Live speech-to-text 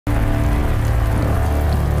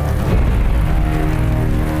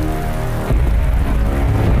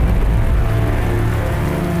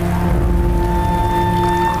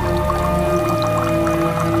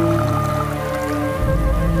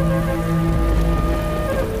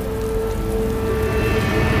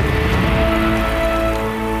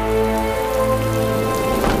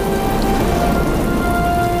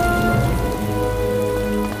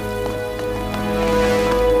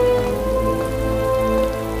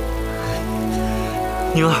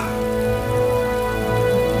宁儿，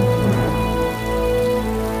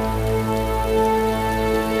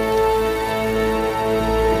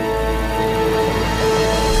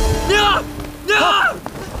宁儿，宁儿，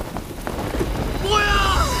不要！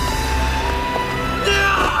宁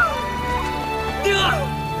儿，宁儿，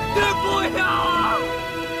宁儿，不要啊！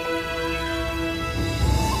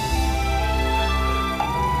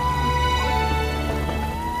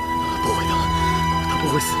不会的，他不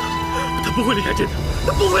会死的。 他不会离开这里，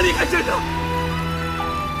他不会离开这里。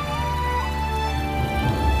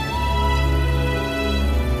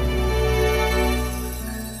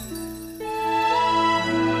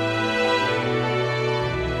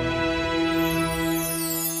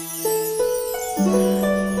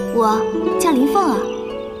我叫林凤儿，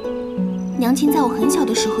娘亲在我很小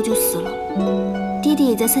的时候就死了，爹爹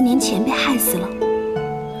也在3年前被害死了。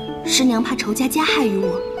师娘怕仇家加害于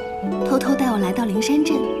我，偷偷带我来到灵山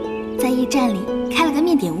镇。 在驿站里开了个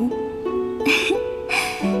面点屋，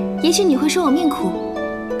也许你会说我命苦，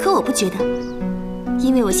可我不觉得，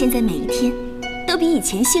因为我现在每一天都比以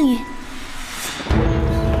前幸运。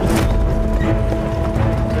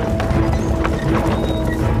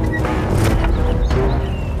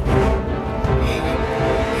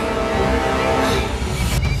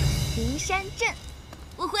灵山镇，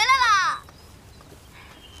我回来啦！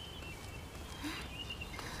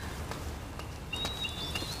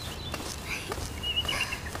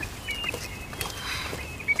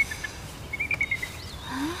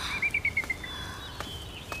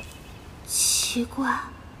 奇怪，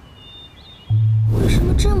为什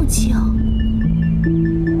么这么静？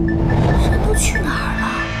人都去哪儿了？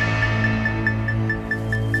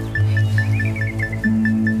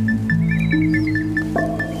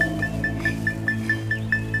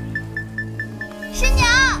师娘，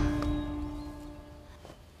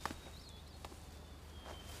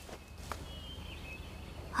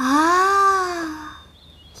啊，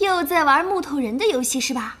又在玩木头人的游戏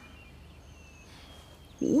是吧？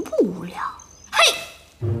无不无聊。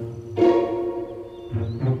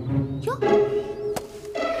 哟，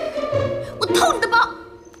我偷你的包！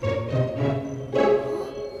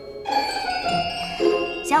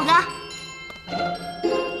小五哥，哎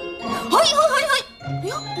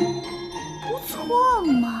呦，不错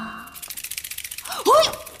嘛！哎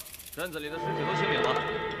呦，镇子里的尸体都清理了。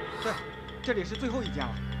对，这里是最后一家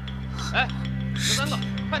了。哎，13个，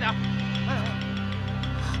快点！哎，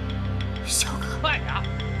小哥，快点！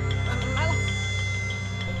来了。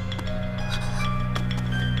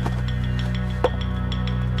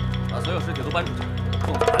 把所有尸体都搬出去，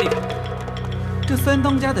送法里边。这三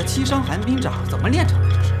当家的七伤寒冰掌怎么练成的？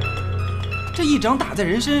这一掌打在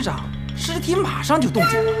人身上，尸体马上就冻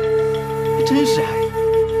结了，真是哎。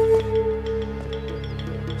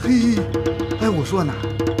嘿，哎，我说呢，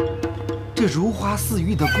这如花似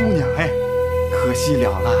玉的姑娘，哎，可惜了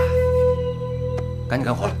了。赶紧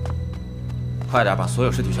干活，快点把所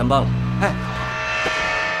有尸体全搬了。哎。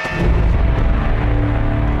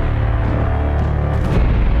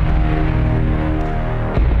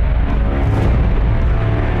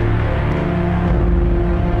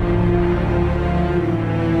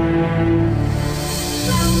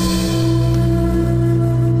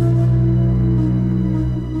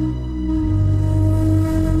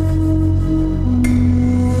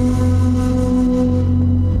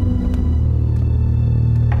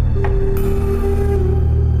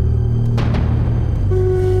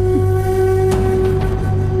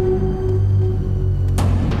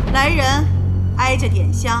 挨着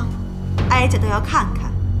点香，挨着都要看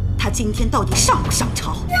看他今天到底上不上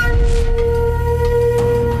朝。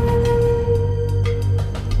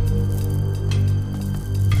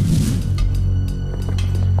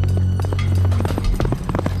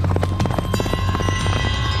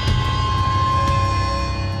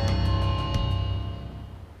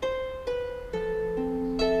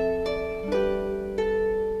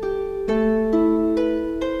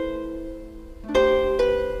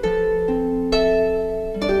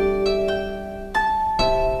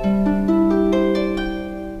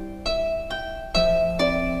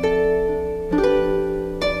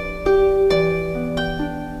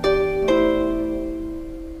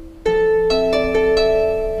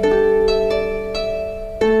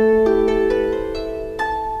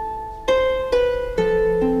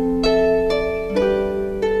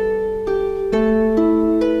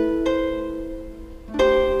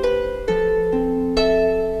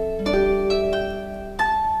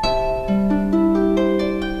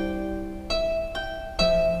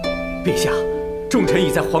陛下，众臣已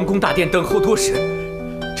在皇宫大殿等候多时，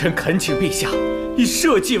臣恳请陛下以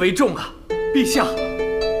社稷为重啊！陛下，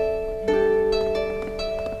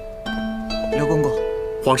刘公公，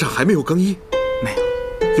皇上还没有更衣？没有。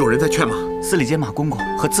有人在劝吗？司礼监马公公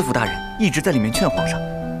和自府大人一直在里面劝皇上，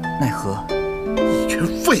奈何一群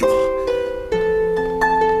废物！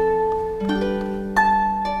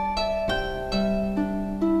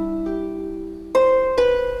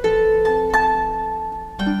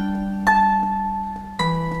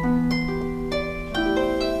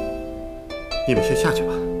你们先下去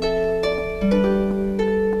吧。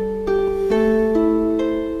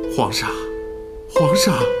皇上，皇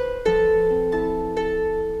上，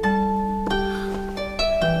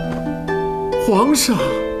皇上！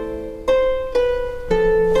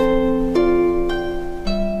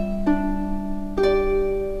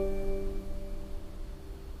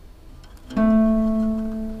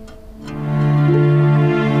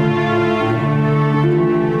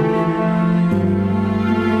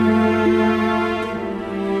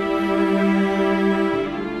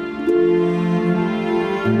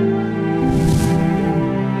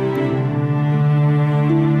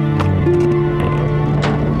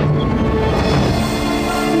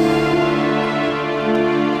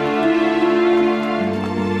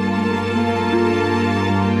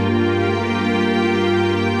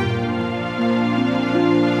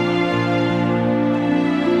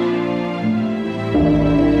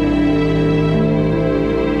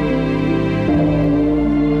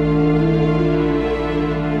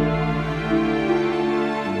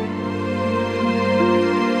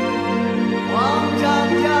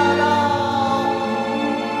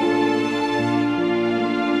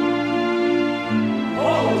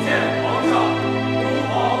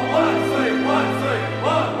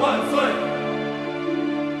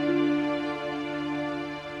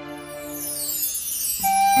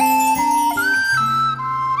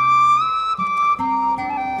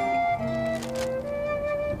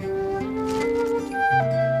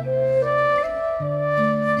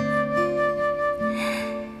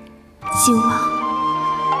希望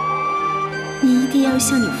你一定要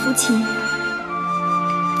像你父亲一样，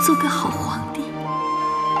做个好皇帝。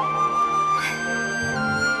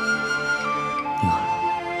宁儿，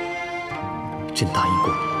朕答应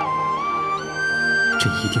过你，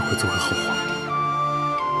朕一定会做个好皇帝。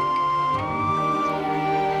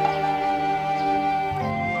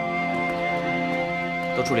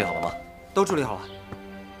都处理好了吗？都处理好了。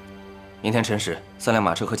明天辰时，3辆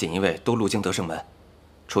马车和锦衣卫都路经德胜门。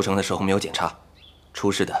 出城的时候没有检查，出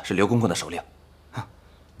事的是刘公公的手令。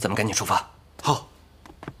咱们赶紧出发。好，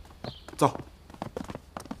走。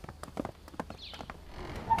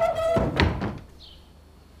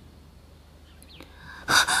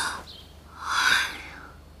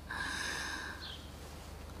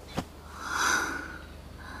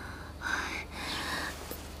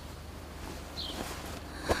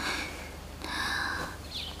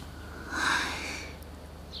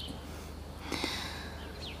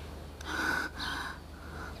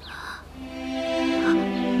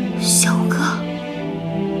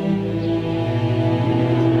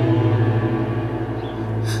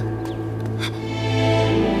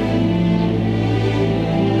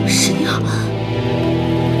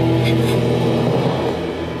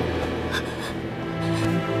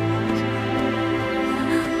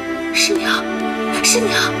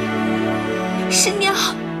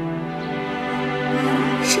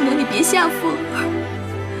夏风儿，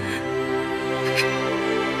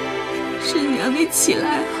师娘，你起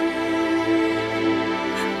来啊！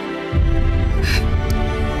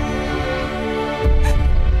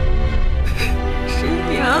师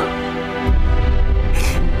娘，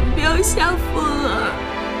不要吓风儿。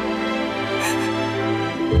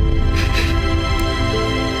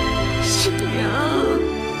师娘，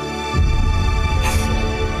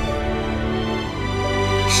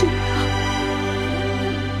师娘。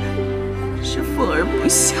 是凤儿不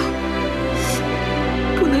孝，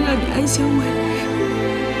不能让你安享晚年。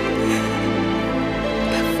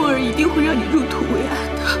但凤儿一定会让你入土为安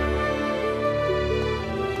的。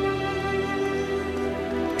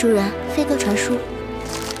主人，飞鸽传书。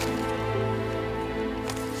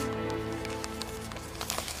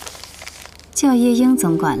叫夜莺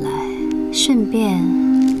总管来，顺便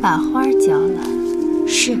把花交了。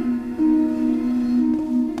是。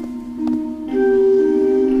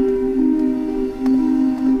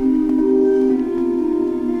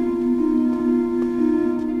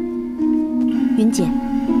 云姐，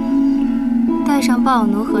带上暴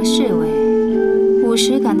奴和侍卫，5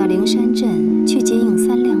时赶到灵山镇去接应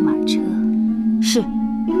3辆马车。是。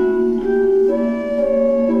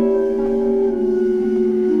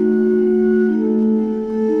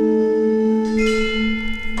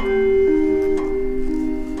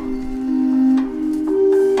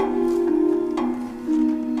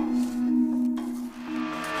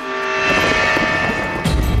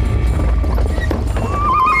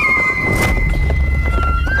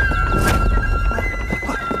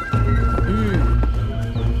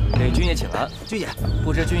军爷，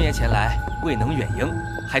不知军爷前来未能远迎，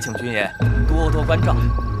还请军爷多多关照，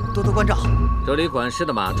多多关照。这里管事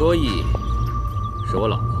的马卓义是我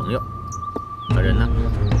老朋友，本人呢，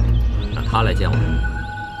让他来见我。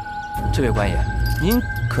这位官爷，您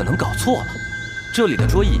可能搞错了，这里的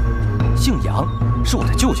卓义姓杨，是我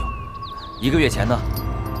的舅舅。1个月前呢，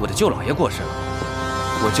我的舅老爷过世了，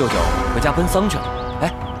我舅舅回家奔丧去了。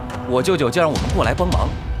哎，我舅舅就让我们过来帮忙。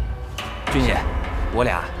军爷，我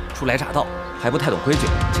俩初来乍到，还不太懂规矩，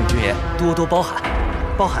请军爷多多包涵。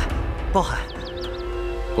包涵，包涵。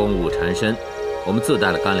公务缠身，我们自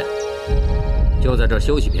带了干粮，就在这儿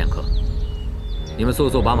休息片刻。你们速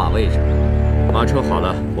速把马喂上，马车好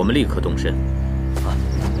了，我们立刻动身。啊，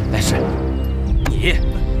哎是，你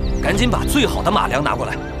赶紧把最好的马粮拿过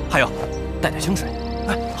来，还有带点清水。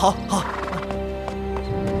哎，好，好。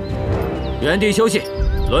原地休息，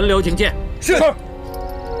轮流警戒。是。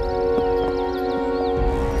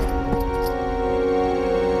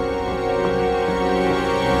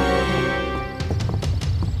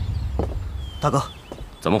大哥，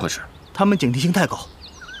怎么回事？他们警惕性太高，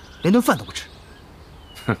连顿饭都不吃。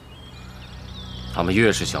哼，他们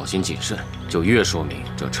越是小心谨慎，就越说明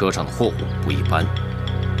这车上的货物不一般。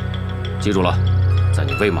记住了，在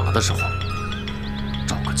你喂马的时候，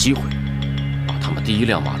找个机会把他们第1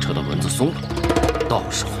辆马车的轮子松了，到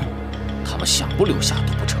时候他们想不留下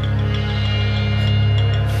都不成。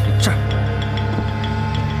是。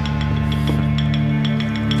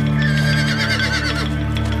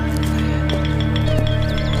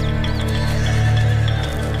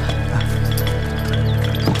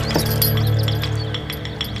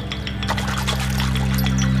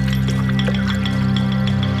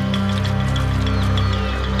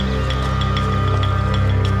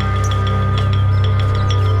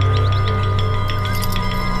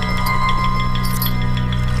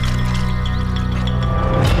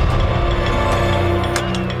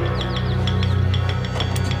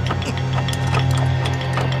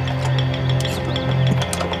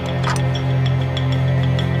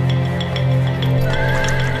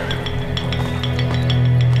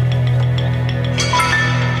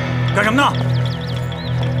干什么呢？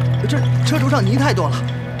这车轴上泥太多了，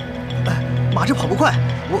哎，马车跑不快，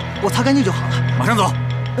我擦干净就好了。马上走。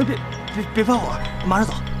别发火，马上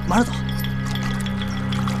走，马上走。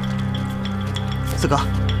四哥，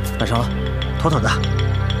赶上了，妥妥的。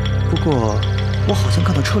不过我好像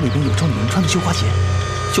看到车里边有双女人穿的绣花鞋。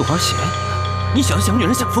绣花鞋？你小子想女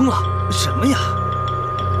人想疯了？什么呀？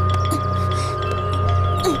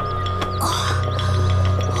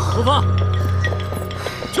出发！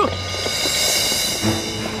撤！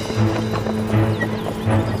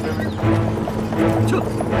撤！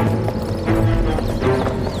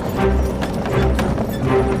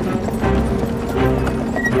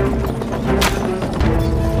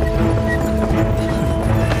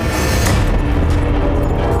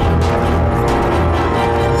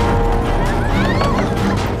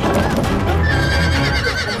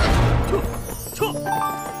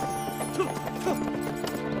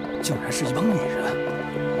竟然是一帮女人！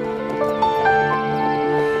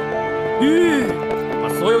把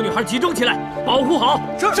所有女孩集中起来，保护好！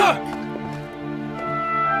是。这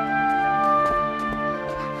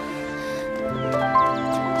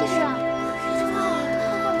是啊，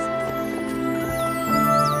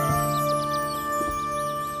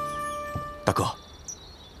大哥，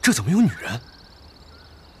这怎么有女人？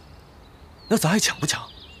那咱还抢不抢？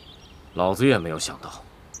老子也没有想到，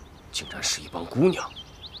竟然是一帮姑娘。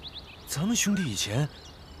咱们兄弟以前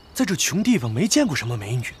在这穷地方没见过什么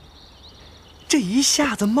美女，这一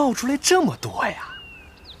下子冒出来这么多呀，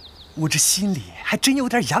我这心里还真有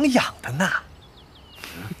点痒痒的呢。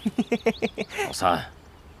老三，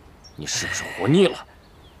你是不是活腻了？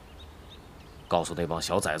告诉那帮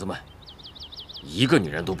小崽子们，一个女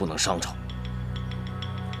人都不能伤着，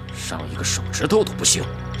伤一个手指头都不行。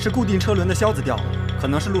是固定车轮的销子掉了，可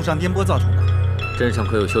能是路上颠簸造成的。镇上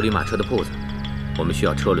可有修理马车的铺子？我们需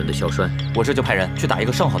要车轮的硝栓，我这就派人去打一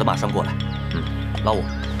个上好的马栓过来。老五，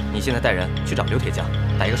你现在带人去找刘铁匠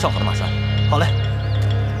打一个上好的马栓。好嘞，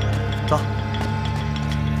走。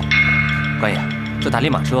官爷，这打理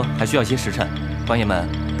马车还需要一些时辰，官爷们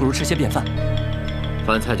不如吃些便饭。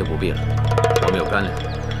饭菜就不必了，我们有干粮，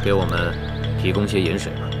给我们提供些饮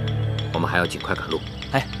水吧。我们还要尽快赶路。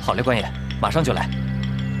哎，好嘞，官爷，马上就来。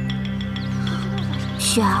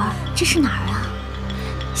雪儿，这是哪儿啊？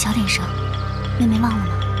小点声。妹妹忘了吗？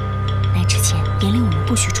来之前严令我们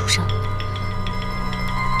不许出声。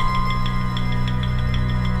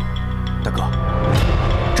大哥，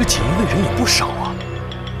这锦衣卫人也不少啊，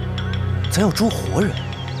咱要捉活人，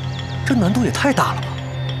这难度也太大了吧？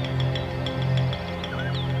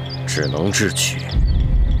只能智取。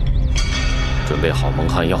准备好蒙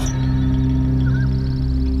汗药，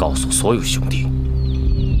告诉所有兄弟，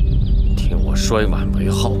听我摔碗为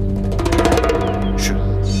号。是。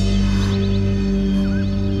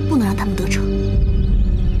不能让他们得逞，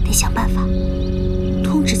得想办法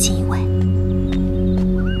通知锦衣卫。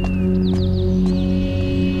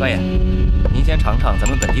官爷，您先尝尝咱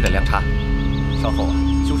们本地的凉茶，稍后啊，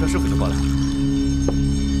修车师傅就过来。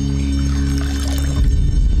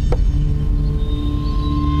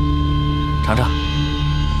尝尝。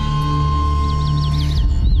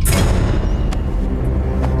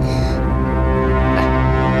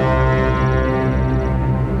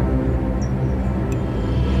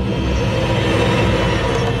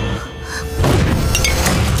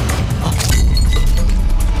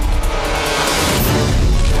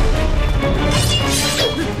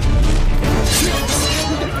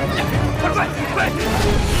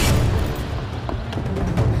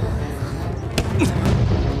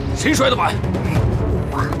谁摔的碗？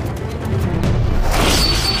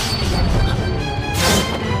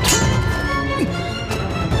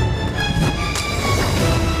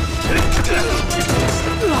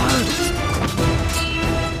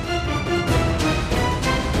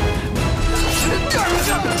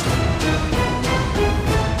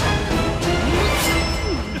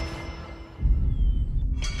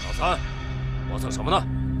老三，磨蹭什么呢？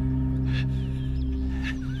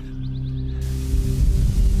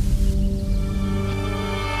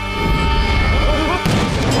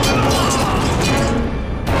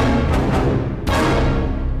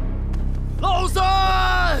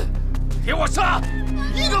杀！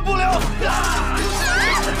一个不留！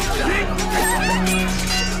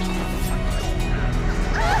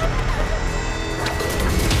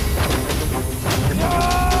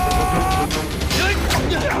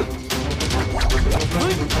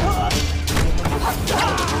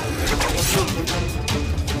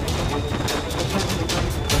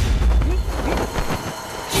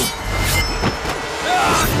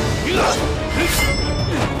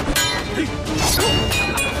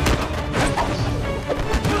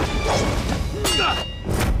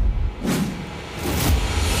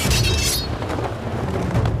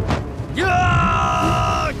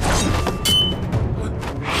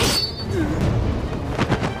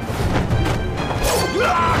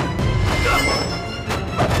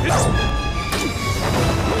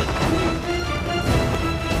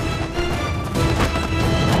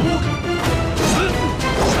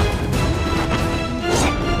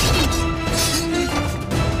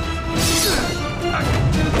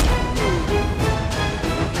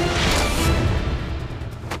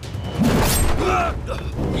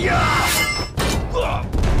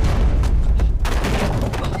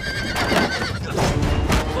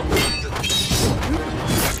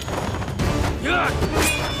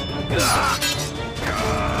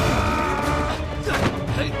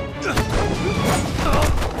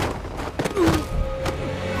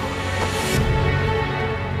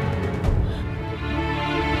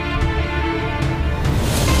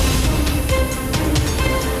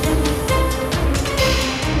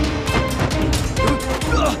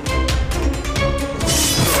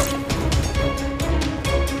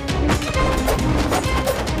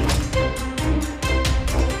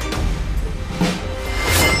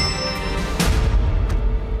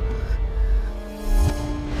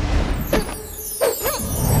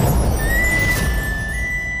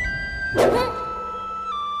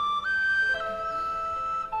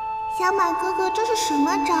小马哥哥，这是什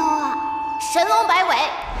么招啊？神龙摆尾。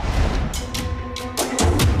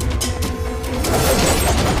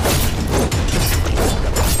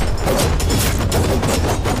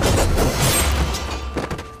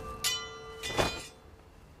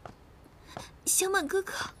小马哥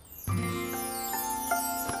哥。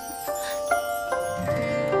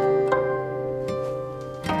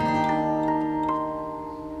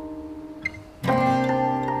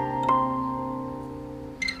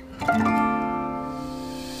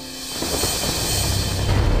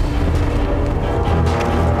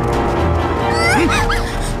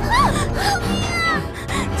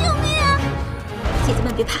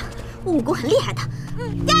 我武功很厉害的。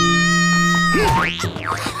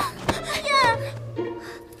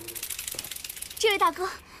这位大哥，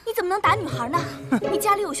你怎么能打女孩呢？你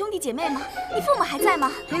家里有兄弟姐妹吗？你父母还在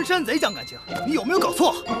吗？跟山贼讲感情，你有没有搞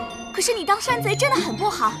错？可是你当山贼真的很不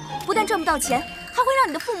好，不但赚不到钱，还会让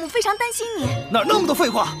你的父母非常担心你。哪那么多废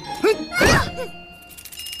话？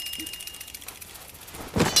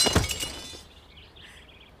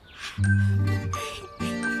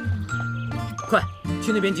快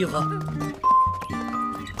去那边集合！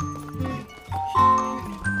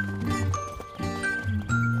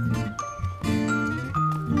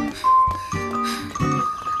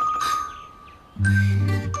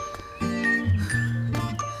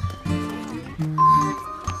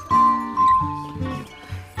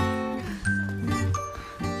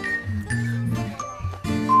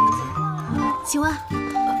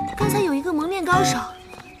刚才有一个蒙面高手，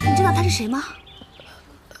你知道他是谁吗？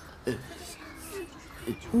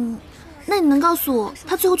那你能告诉我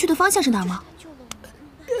他最后去的方向是哪儿吗？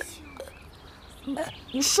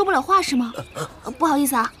你说不了话是吗？不好意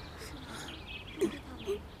思啊。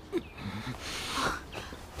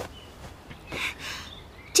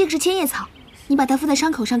这个是千叶草，你把它敷在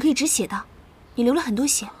伤口上可以止血的。你流了很多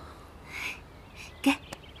血，给。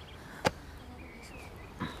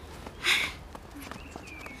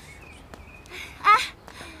哎，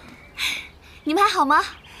你们还好吗？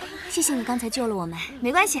谢谢你刚才救了我们。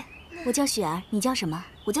没关系。我叫雪儿，你叫什么？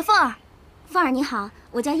我叫凤儿。凤儿你好，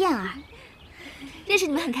我叫燕儿。认识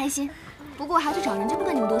你们很开心，不过我还要去找人，就不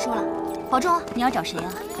跟你们多说了。保重。你要找谁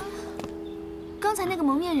啊？刚才那个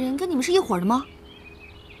蒙面人跟你们是一伙的吗？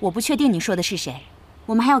我不确定你说的是谁，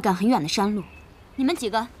我们还要赶很远的山路。你们几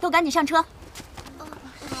个都赶紧上车。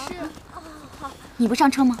是。好。你不上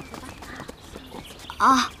车吗？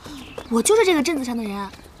啊，我就是这个镇子上的人，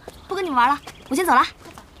不跟你们玩了，我先走了。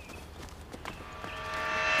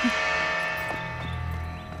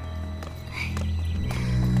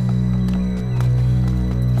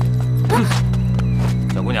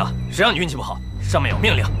小姑娘，谁让你运气不好？上面有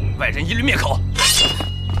命令，外人一律灭口。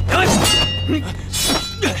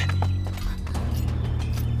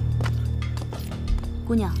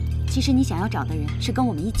姑娘，其实你想要找的人是跟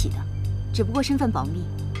我们一起的，只不过身份保密。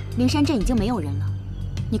灵山镇已经没有人了，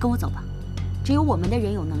你跟我走吧。只有我们的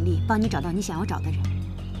人有能力帮你找到你想要找的人。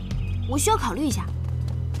我需要考虑一下。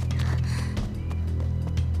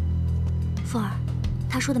凤儿，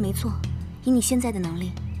他说的没错，以你现在的能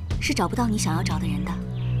力，是找不到你想要找的人的。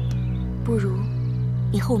不如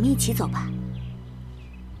你和我们一起走吧。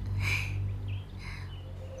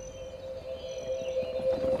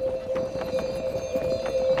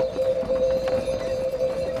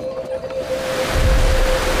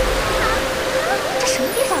这什么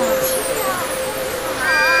地方啊？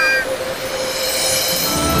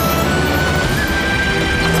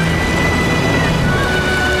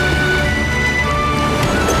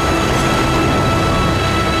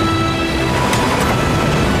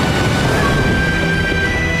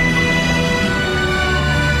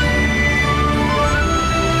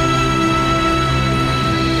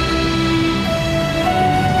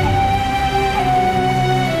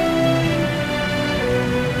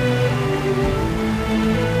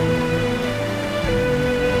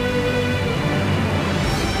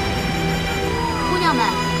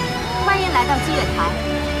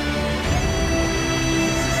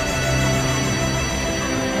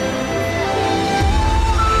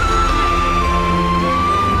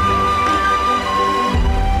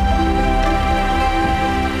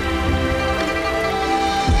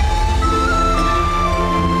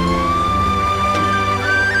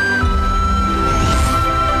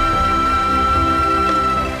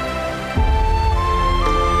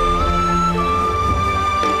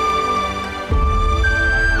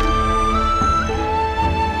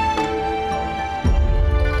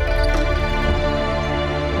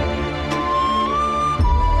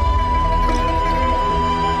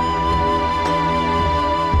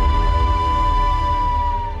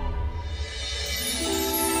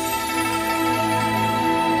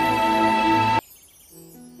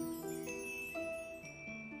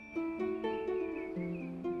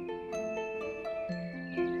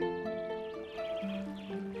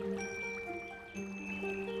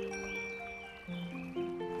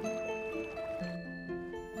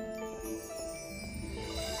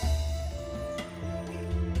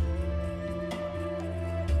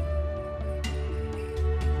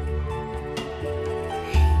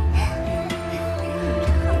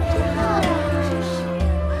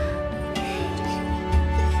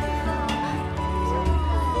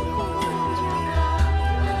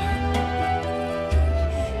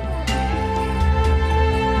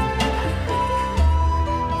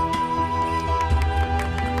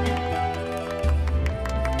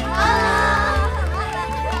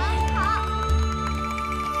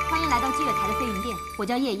我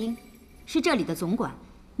叫叶英，是这里的总管。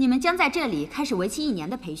你们将在这里开始为期1年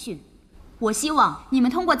的培训。我希望你们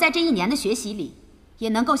通过在这1年的学习里，也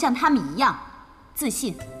能够像他们一样自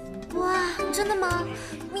信。哇，真的吗？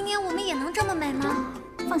明年我们也能这么美吗？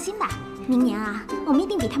放心吧，明年啊，我们一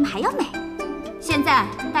定比他们还要美。现在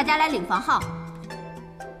大家来领房号。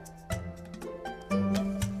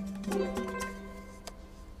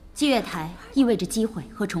祭月台意味着机会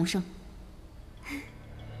和重生。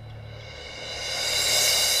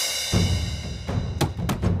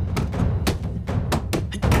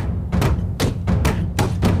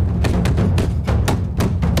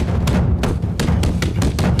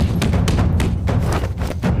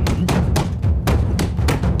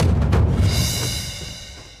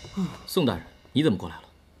宋大人，你怎么过来了？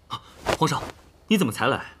啊，皇上，你怎么才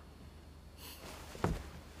来？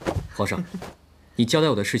皇上，你交代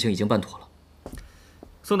我的事情已经办妥了。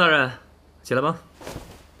宋大人，起来吧。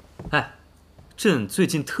哎，朕最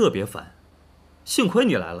近特别烦，幸亏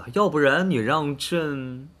你来了，要不然你让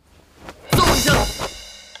朕揍一下。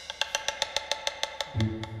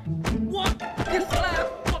我，别说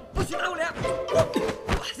了，我不许打我脸，我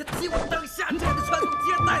要替我当下这样的传宗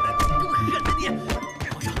接代的，给我狠着你！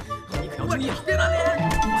皇上，你可要注意啊！别打脸，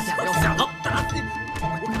我下回要想到打死你，我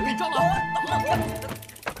可给你招了。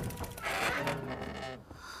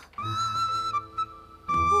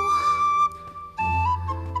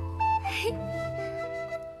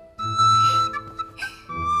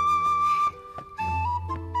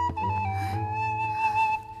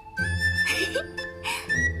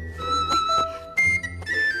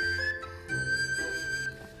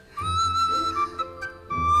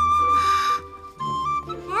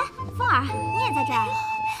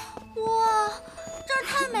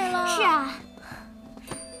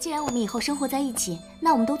以后生活在一起，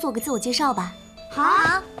那我们都做个自我介绍吧。好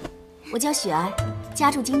啊，我叫雪儿，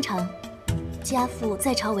家住京城，家父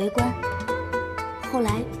在朝为官，后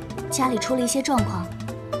来家里出了一些状况，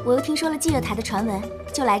我又听说了祭月台的传闻，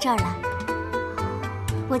就来这儿了。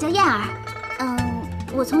我叫燕儿，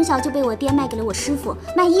我从小就被我爹卖给了我师傅，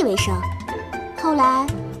卖艺为生。后来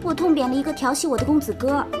我痛扁了一个调戏我的公子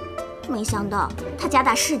哥，没想到他家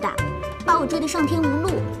大势大，把我追得上天无路，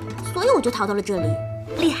所以我就逃到了这里。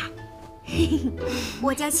厉害！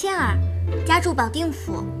我叫千儿，家住保定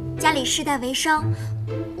府，家里世代为商，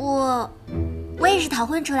我也是逃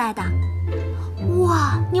婚出来的。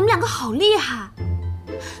哇，你们两个好厉害！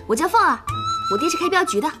我叫凤儿，我爹是开镖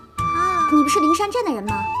局的。啊，你不是灵山镇的人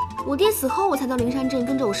吗？我爹死后，我才到灵山镇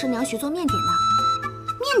跟着我师娘学做面点的。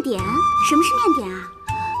面点？什么是面点啊？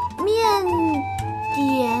面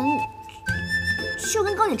点就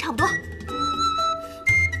跟糕点差不多。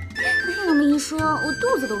这么一说，我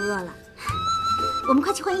肚子都饿了。我们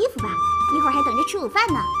快去换衣服吧，一会儿还等着吃午饭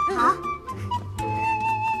呢。好。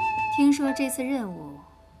听说这次任务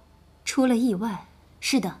出了意外。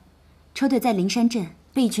是的，车队在灵山镇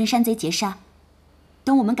被一群山贼劫杀。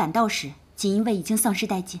等我们赶到时，锦衣卫已经丧失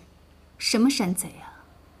殆尽。什么山贼啊？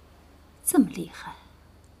这么厉害？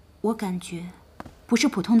我感觉不是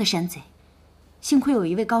普通的山贼，幸亏有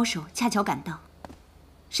一位高手恰巧赶到，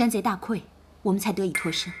山贼大溃，我们才得以脱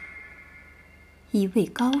身。一位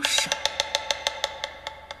高手。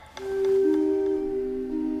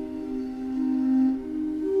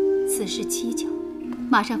此事蹊跷，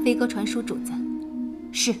马上飞鸽传书主子。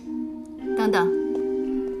是。等等，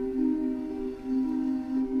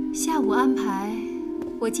下午安排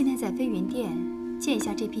我今天在飞云殿见一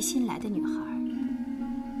下这批新来的女孩。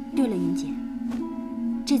对了，云姐，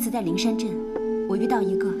这次在灵山镇，我遇到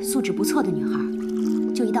一个素质不错的女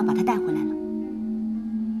孩，就一道把她带回来了。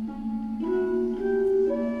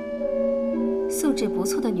素质不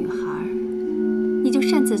错的女孩，你就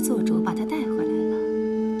擅自做主把她带回来了？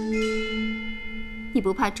你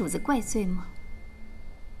不怕主子怪罪吗？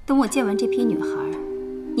等我见完这批女孩，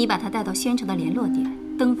你把她带到宣城的联络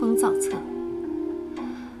点登峰造册。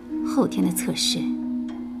后天的测试，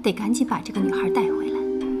得赶紧把这个女孩带回来。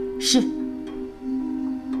是。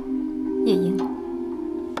夜莺，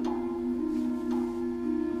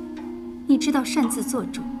你知道擅自做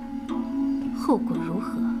主后果如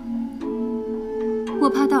何？我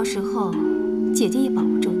怕到时候姐姐也保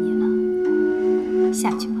不住你了。下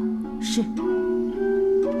去吧。是。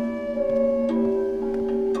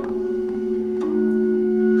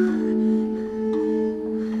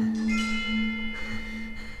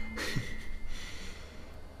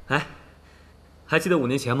哎，还记得5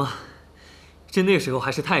年前吗？朕那时候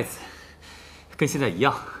还是太子，跟现在一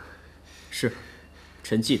样。是，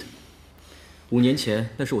臣记得。5年前，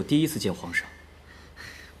那是我第一次见皇上。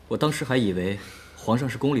我当时还以为皇上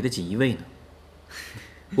是宫里的锦衣卫呢。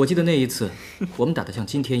我记得那一次，我们打得像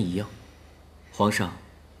今天一样，皇上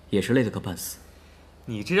也是累得个半死。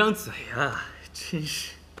你这张嘴啊，真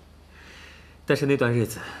是……但是那段日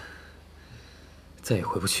子再也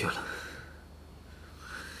回不去了。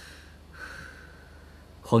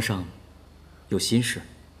皇上有心事？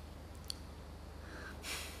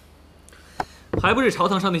还不是朝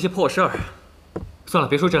堂上那些破事儿。算了，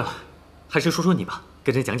别说朕了，还是说说你吧，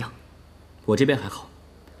跟朕讲讲。我这边还好，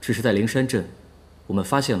只是在灵山镇，我们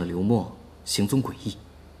发现了刘墨行踪诡异。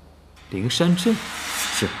灵山镇？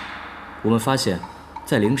是，我们发现，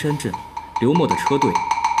在灵山镇，刘墨的车队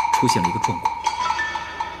出现了一个状况。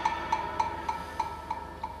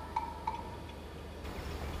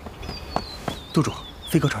督主，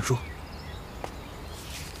飞鸽传书。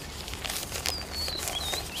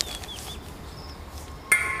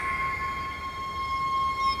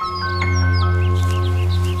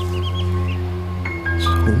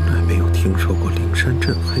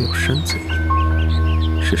还有山贼，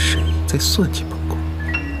是谁在算计本宫？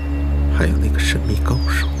还有那个神秘高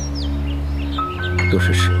手，又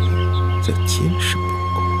是谁在监视本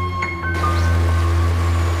宫？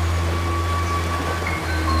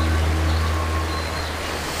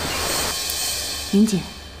云姐，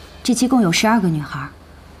这期共有12个女孩，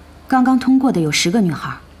刚刚通过的有10个女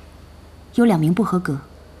孩，有2名不合格，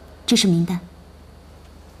这是名单。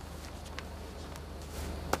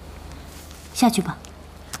下去吧。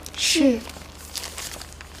是。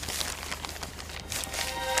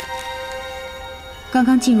刚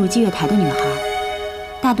刚进入祭月台的女孩，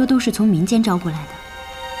大多都是从民间招过来的，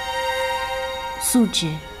素质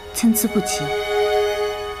参差不齐。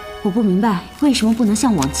我不明白为什么不能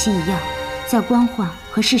像往期一样，在官宦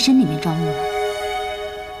和士绅里面招募呢？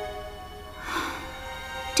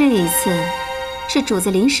这一次是主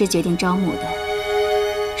子临时决定招募的，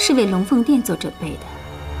是为龙凤店做准备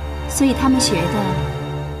的，所以他们学的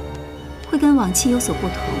会跟往期有所不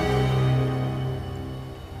同。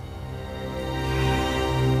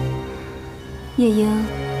夜莺，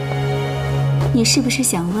你是不是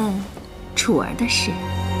想问楚儿的事？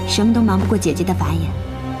什么都瞒不过姐姐的法眼。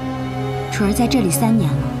楚儿在这里3年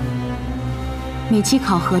了，每期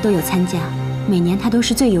考核都有参加，每年她都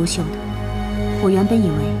是最优秀的。我原本以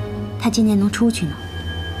为她今年能出去呢。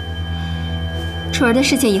楚儿的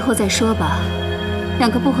事情以后再说吧，2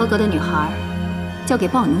个不合格的女孩交给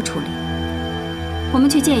豹奴处理。我们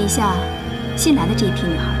去见一下新来的这一批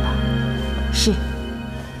女孩吧。是。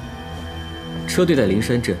车队在灵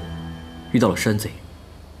山镇遇到了山贼，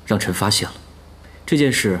让臣发现了。这件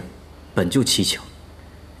事本就蹊跷，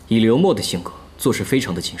以刘默的性格做事非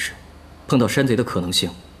常的谨慎，碰到山贼的可能性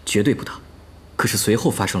绝对不大。可是随后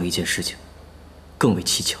发生了一件事情，更为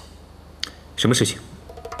蹊跷。什么事情？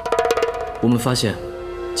我们发现，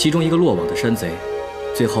其中一个落网的山贼，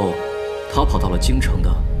最后逃跑到了京城的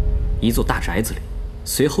一座大宅子里。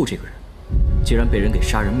随后这个人竟然被人给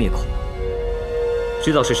杀人灭口了。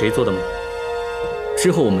知道是谁做的吗？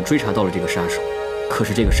之后我们追查到了这个杀手，可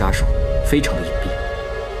是这个杀手非常的隐蔽，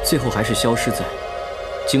最后还是消失在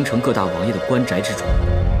京城各大王爷的官宅之中。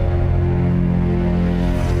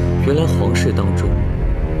原来皇室当中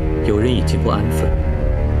有人已经不安分。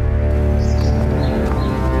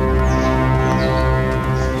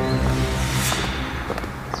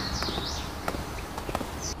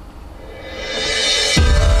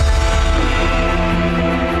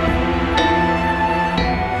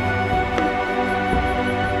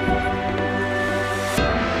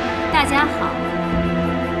大家好，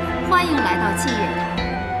欢迎来到祭月台。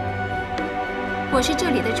我是这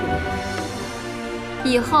里的主人，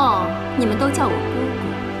以后你们都叫我姑姑。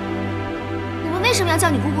你们为什么要叫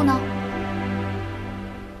你姑姑呢？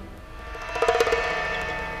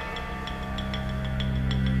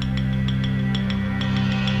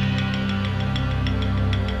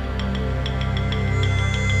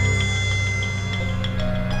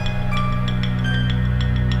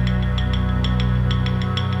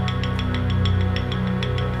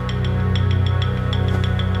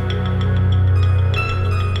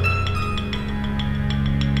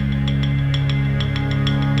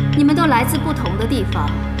你们都来自不同的地方，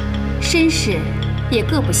身世也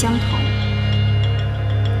各不相同。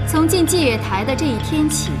从进祭月台的这一天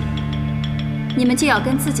起，你们就要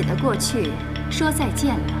跟自己的过去说再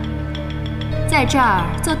见了。在这儿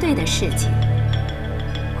做对的事情，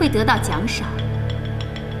会得到奖赏；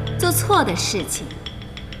做错的事情，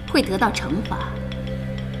会得到惩罚。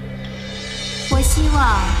我希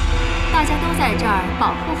望大家都在这儿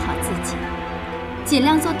保护好自己，尽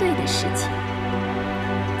量做对的事情。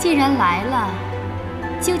既然来了，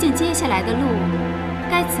究竟接下来的路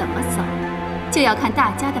该怎么走，就要看大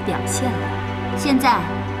家的表现了。现在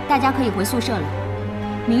大家可以回宿舍了，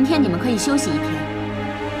明天你们可以休息1天，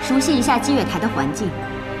熟悉一下祭月台的环境。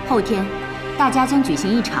后天大家将举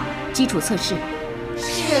行一场基础测试。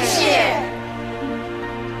是。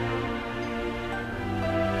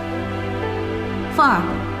凤儿，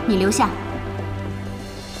你留下。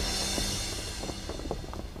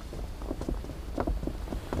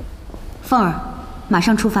凤儿，马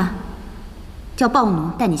上出发，叫豹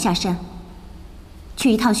奴带你下山，去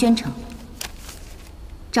一趟宣城，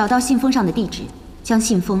找到信封上的地址，将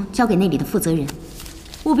信封交给那里的负责人，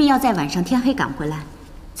务必要在晚上天黑赶回来，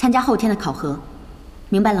参加后天的考核，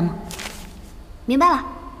明白了吗？明白了，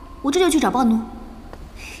我这就去找豹奴。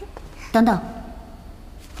等等，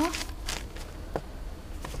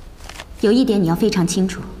有一点你要非常清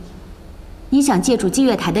楚，你想借助祭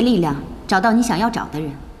月台的力量找到你想要找的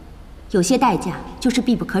人，有些代价就是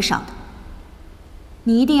必不可少的。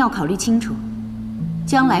你一定要考虑清楚，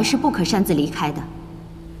将来是不可擅自离开的。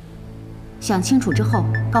想清楚之后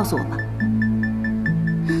告诉我吧。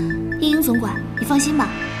夜莺总管，你放心吧，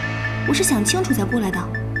我是想清楚才过来的。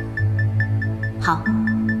好，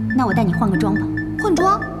那我带你换个装吧。换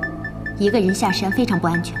装？一个人下山非常不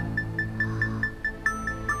安全。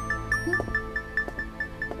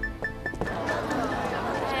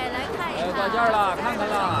来看一看。挂件了，看看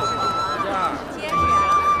了，挂件。结实啊。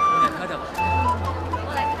有点磕碜吧？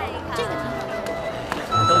我来看一看。这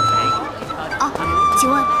个都便宜。啊，请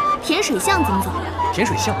问甜水巷怎么走？甜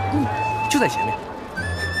水巷，就在前面。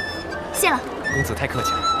谢了，公子太客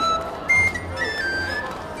气了。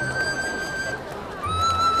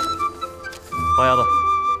老丫头，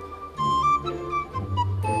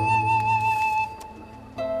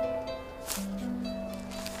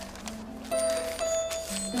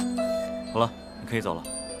好了，你可以走了。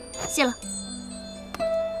谢了。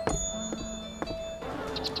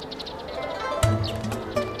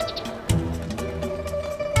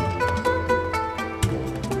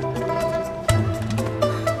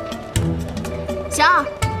小二，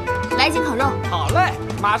来一斤烤肉。好嘞，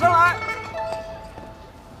马上来。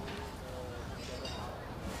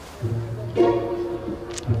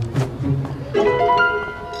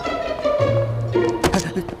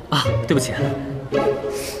啊，对不起。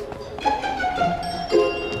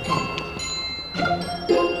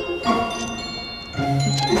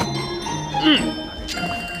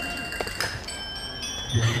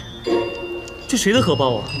这谁的荷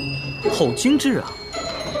包啊？好精致啊，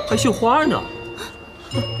还绣花呢。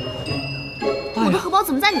我的荷包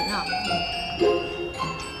怎么在你那？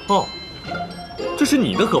哦，这是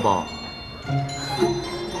你的荷包。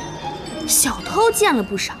小偷见了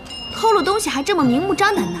不少，偷了东西还这么明目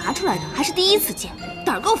张胆拿出来的，还是第一次见，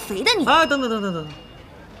胆儿够肥的你。哎，等等，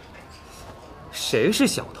谁是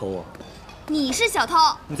小偷啊？你是小偷。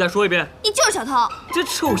你再说一遍。你就是小偷。这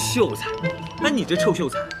臭秀才！哎，你这臭秀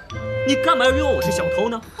才，你干嘛要认为我是小偷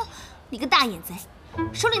呢？你个大眼贼，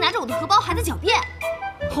手里拿着我的荷包还在狡辩。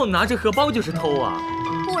我拿着荷包就是偷啊！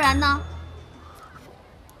不然呢？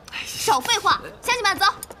少废话，乡亲们走，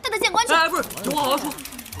带他见官去。哎，不是，有话好好说。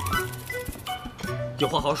有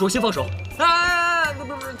话好好说，先放手。哎，不，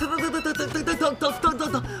等，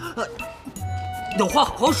有话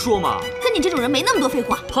好好说嘛。跟你这种人没那么多废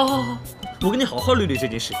话。好，我跟你好好捋捋这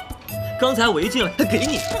件事。刚才我一进来，他给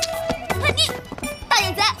你。你，大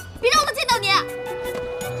眼贼，别让我再见到你！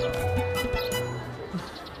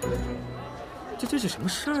这是什么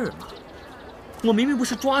事儿嘛？我明明不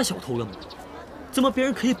是抓小偷的吗？怎么别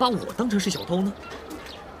人可以把我当成是小偷呢？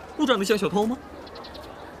我长得像小偷吗？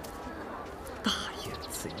大眼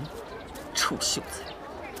贼，臭秀才！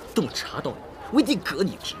等我查到你，我一定革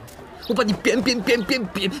你职，我把你扁！这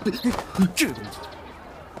东西，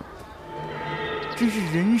真是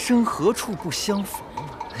人生何处不相逢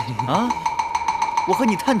啊！我和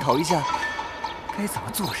你探讨一下，该怎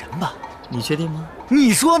么做人吧。你确定吗？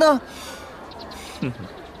你说呢？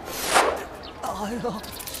哎呦！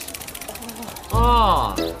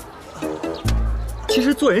啊，其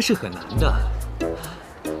实做人是很难的。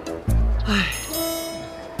哎。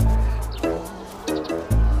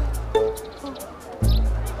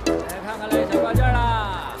看看嘞，小挂件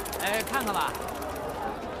啦，看看吧。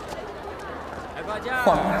挂件。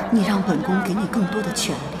皇儿，你让本宫给你更多的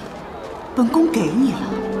权利，本宫给你了，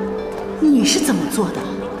你是怎么做的？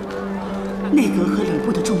内阁和礼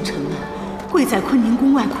部的重臣们跪在坤宁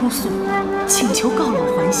宫外哭诉，请求告老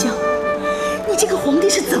还乡。你这个皇帝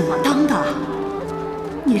是怎么当的？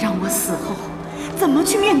你让我死后怎么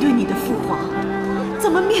去面对你的父皇？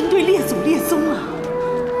怎么面对列祖列宗啊？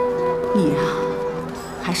你呀，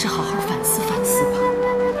还是好好反思反思吧。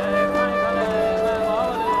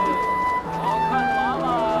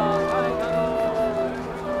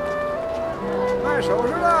卖首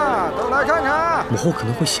饰的都来看看。母后可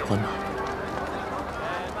能会喜欢吧。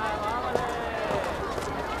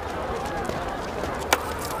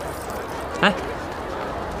哎，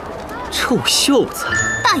臭秀才！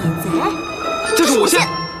大眼贼！这是我先。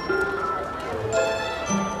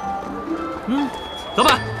老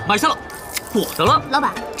板买下了，我的了。老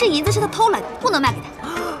板，这银子是他偷来的，不能卖给他。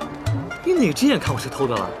你哪只眼看我是偷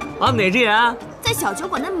的了？啊，哪只眼？在小酒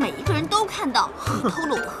馆的每一个人都看到你偷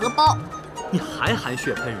了我的荷包。你还含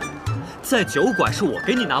血喷人！在酒馆是我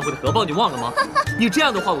给你拿回的荷包，你忘了吗？你这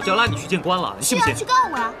样的话，我就要拉你去见官了，你信不信？去告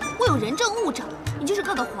我啊！我有人证物证，你就是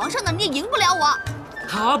告到皇上那，你也赢不了我。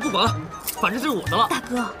好，不管了，反正这是我的了。大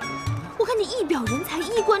哥，我看你一表人才，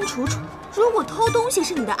衣冠楚楚。如果偷东西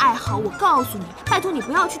是你的爱好，我告诉你，拜托你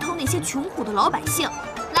不要去偷那些穷苦的老百姓。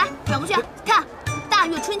来，转过去看，大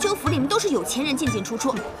岳春秋府里面都是有钱人进进出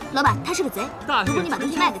出。老板，他是个贼，如果你把东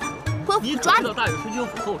西卖给他，官府会抓你。你知道大岳春秋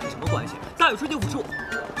府和我是什么关系？大岳春秋府是我。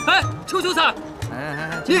哎，臭秀才！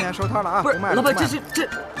哎，今天收摊了啊！不是，老板，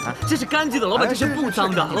这是干净的，老板，这是不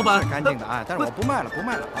脏的，老板。是干净的啊，但是我不卖了，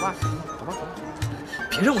好吧？好吧。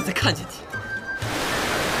别让我再看见你。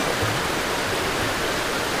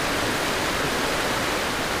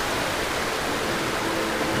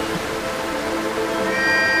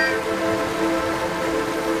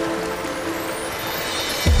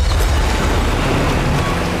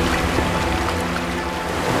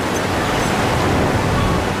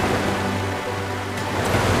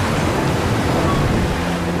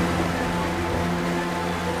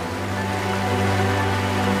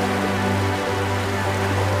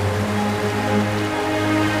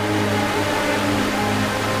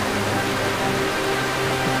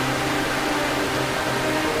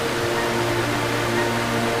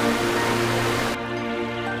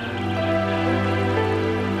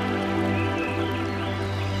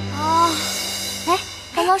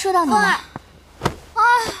刚说到你了，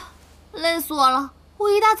累死我了！我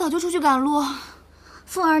一大早就出去赶路。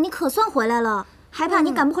凤儿，你可算回来了，还怕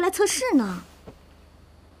你赶不回来测试呢。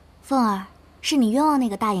凤儿，是你冤枉那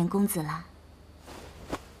个大眼公子了。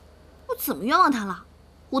我怎么冤枉他了？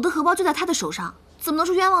我的荷包就在他的手上，怎么能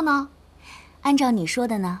说冤枉呢？按照你说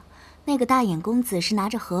的呢，那个大眼公子是拿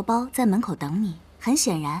着荷包在门口等你，很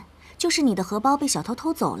显然就是你的荷包被小偷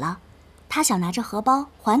偷走了，他想拿着荷包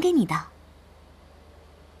还给你的。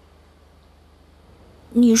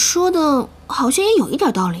你说的好像也有一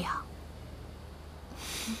点道理啊。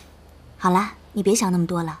好了，你别想那么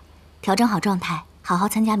多了，调整好状态，好好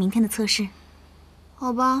参加明天的测试。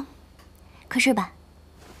好吧，快睡吧。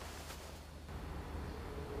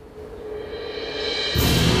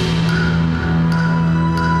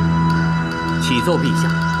启奏陛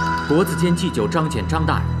下，国子监祭酒张简张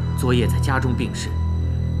大人昨夜在家中病逝。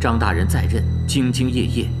张大人在任兢兢业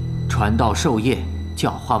业，传道授业，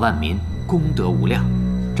教化万民，功德无量。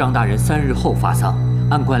张大人3日后发丧，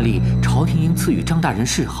按惯例，朝廷应赐予张大人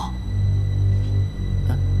谥号。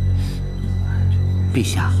陛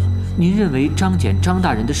下，您认为张简张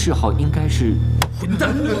大人的谥号应该是？混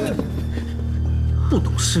蛋！不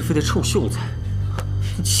懂是非的臭秀才，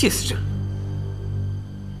气死人！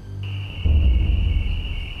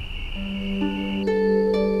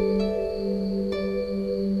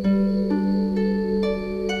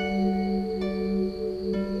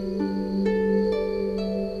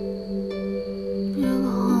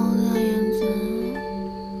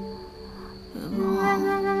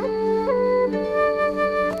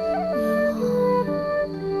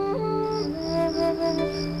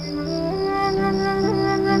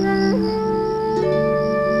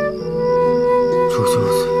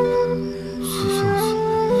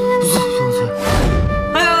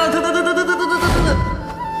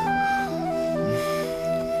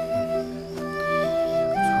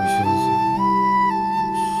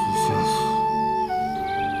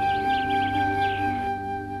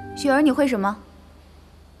雪儿，你会什么？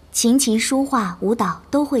琴棋书画舞蹈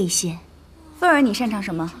都会一些。凤儿，你擅长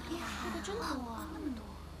什么？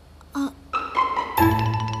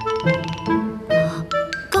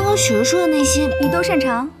刚刚雪儿说的那些，你都擅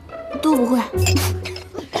长？都不会。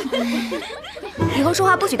以后说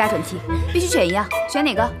话不许大喘气，必须选一样，选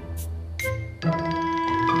哪个？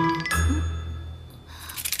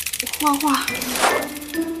画画。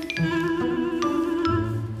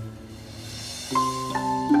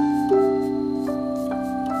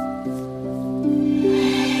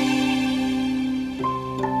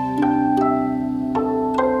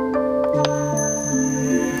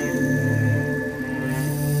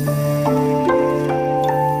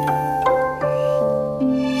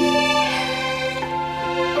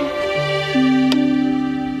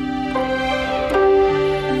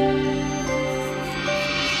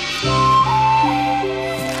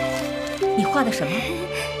画的什么？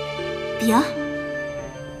饼。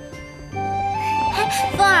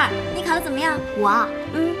凤儿，你考得怎么样？我啊，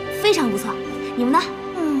非常不错。你们呢？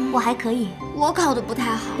我还可以。我考得不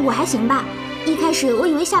太好。我还行吧。一开始我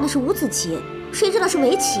以为下的是五子棋，谁知道是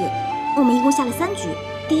围棋。我们一共下了3局，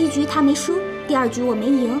第1局他没输，第2局我没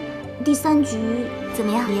赢，第3局怎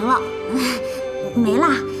么样？赢了。没啦。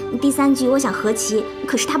第3局我想和棋，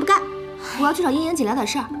可是他不干。我要去找英英姐聊点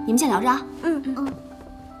事儿，你们先聊着啊。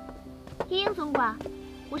英英总管，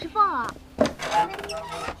我是凤儿。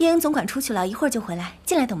英英总管出去了，一会儿就回来，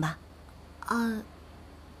进来等吧。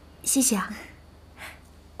谢谢啊。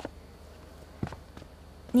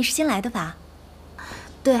你是新来的吧？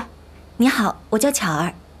对。你好，我叫巧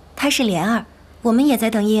儿，她是莲儿，我们也在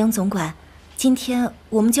等英英总管。今天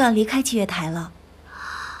我们就要离开霁月台了。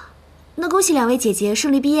那恭喜2位姐姐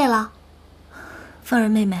顺利毕业了。凤儿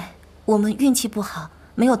妹妹，我们运气不好，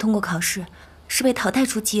没有通过考试。是被淘汰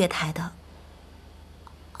出祭月台的。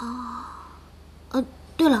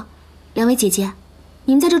对了，两位姐姐，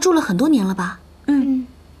你们在这住了很多年了吧？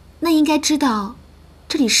那应该知道，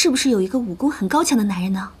这里是不是有一个武功很高强的男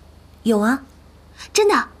人呢？有啊，真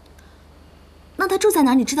的？那他住在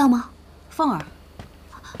哪儿，你知道吗？凤儿，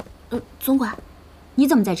总管，你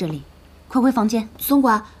怎么在这里？快回房间。总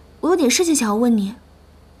管，我有点事情想要问你。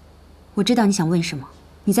我知道你想问什么，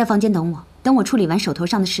你在房间等我，等我处理完手头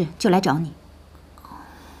上的事就来找你。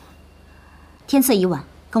天色已晚，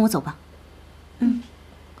跟我走吧。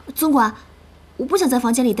总管，我不想在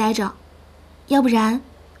房间里待着，要不然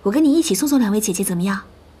我跟你一起送两位姐姐怎么样？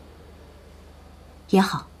也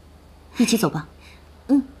好，一起走吧。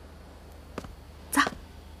走。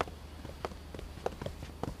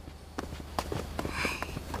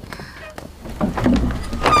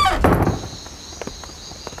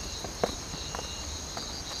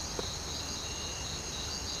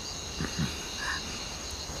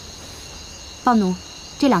暴奴，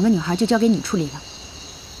这2个女孩就交给你处理了。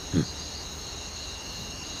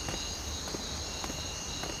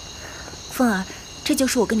凤儿，这就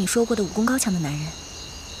是我跟你说过的武功高强的男人。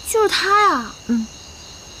就是他呀。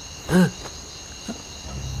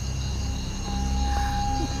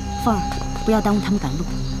凤儿，不要耽误他们赶路。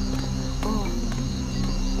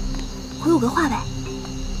我有个话呗。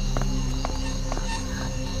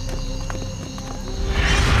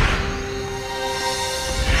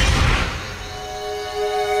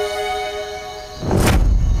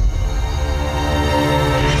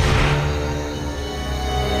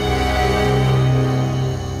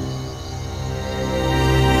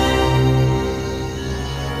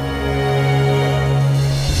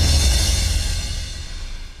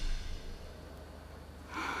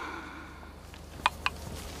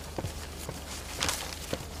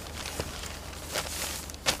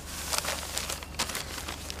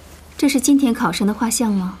这是今天考生的画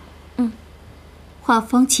像吗？画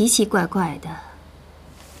风奇奇怪怪的。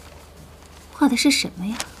画的是什么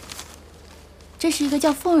呀？这是一个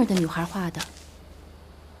叫凤儿的女孩画的。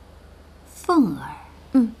凤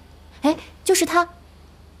儿？哎，就是她。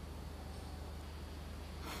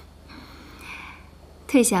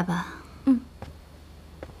退下吧。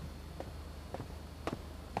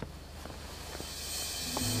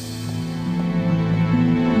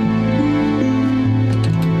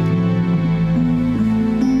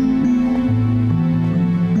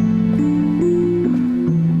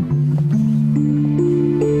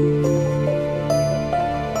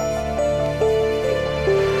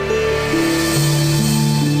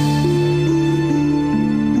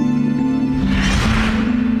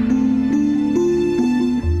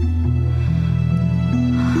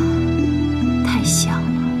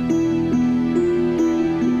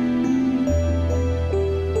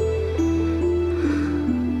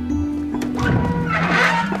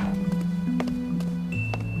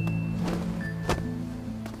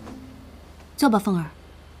坐吧，凤儿。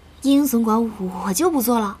英总管，我就不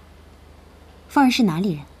坐了。凤儿是哪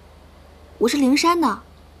里人？我是灵山的，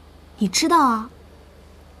你知道啊。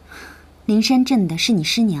灵山镇的是你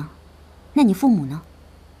师娘，那你父母呢？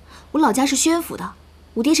我老家是宣府的，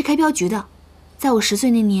我爹是开镖局的。在我10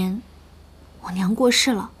岁那年，我娘过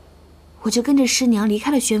世了，我就跟着师娘离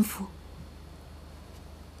开了宣府。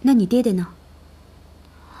那你爹爹呢？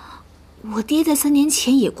我爹在3年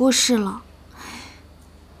前也过世了。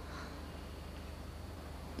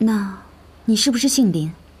那，你是不是姓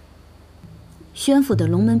林？宣府的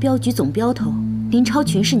龙门镖局总镖头林超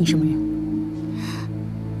群是你什么人？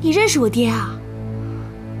你认识我爹啊？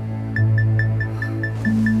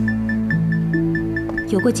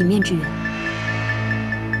有过几面之缘。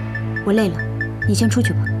我累了，你先出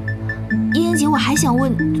去吧。英英姐，我还想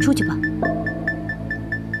问，出去吧。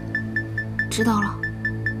知道了。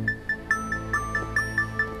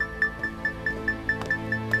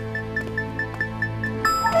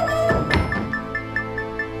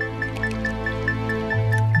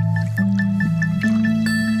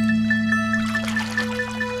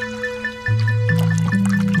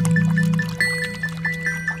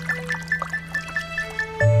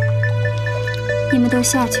你们都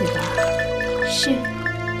下去吧。是。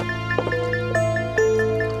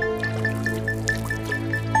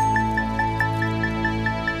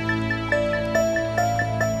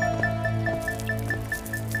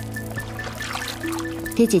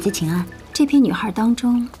给姐姐请安。这批女孩当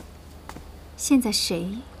中，现在谁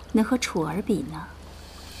能和楚儿比呢？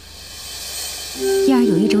燕儿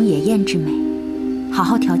有一种野艳之美，好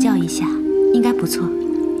好调教一下，应该不错。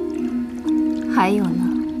还有呢？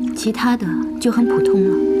其他的就很普通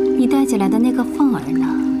了。你带进来的那个凤儿呢？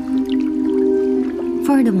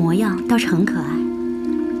凤儿的模样倒是很可爱，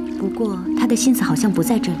不过过他的心思好像不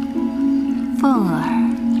在这里。凤儿，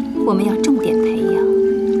我们要重点培养。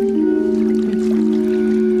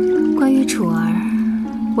关于楚儿，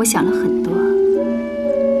我想了很多。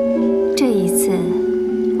这一次，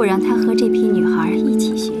我让她和这批女孩一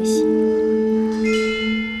起学习。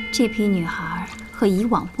这批女孩和以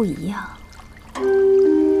往不一样，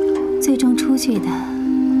最终出去的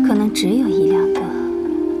可能只有1、2个。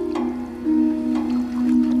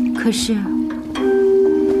可是，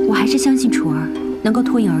我还是相信楚儿能够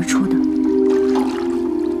脱颖而出的。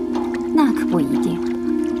那可不一定。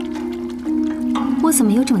我怎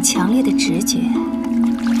么有种强烈的直觉，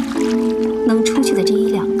能出去的这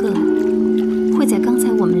1、2个，会在刚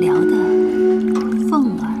才我们聊的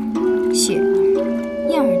凤儿、雪儿、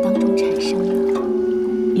燕儿当中产生呢？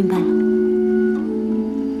明白了。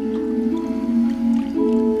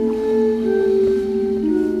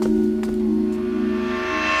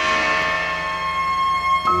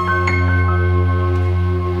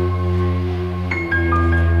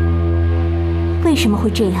为什么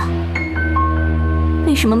会这样？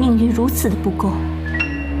为什么命运如此的不公？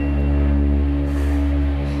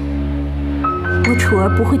我楚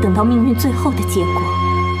儿不会等到命运最后的结果。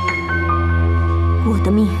我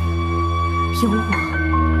的命由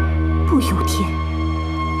我不由天。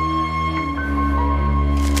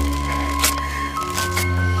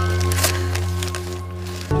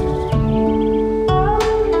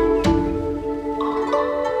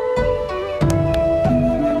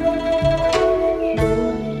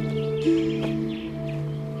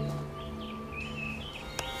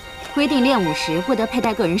规定练武时不得佩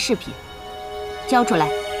戴个人饰品，交出来。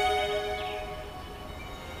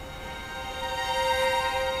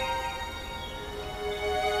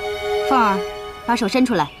凤儿，把手伸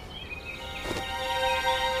出来。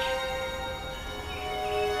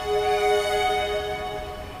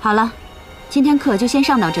好了，今天课就先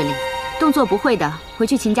上到这里，动作不会的回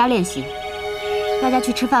去勤加练习。大家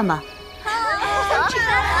去吃饭吧。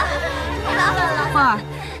凤儿，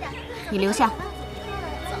你留下。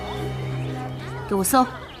给我搜！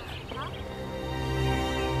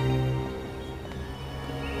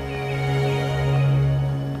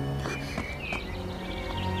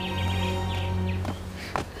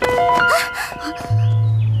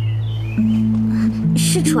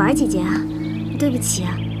是楚儿姐姐啊，对不起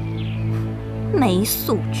啊，没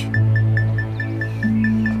素质。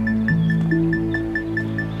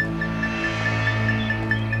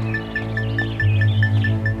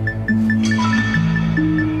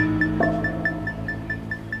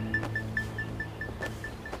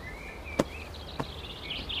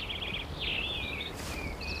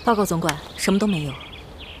报告总管，什么都没有。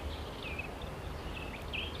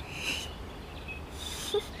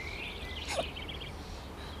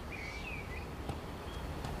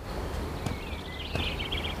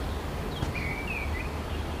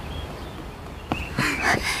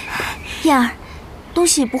燕儿，东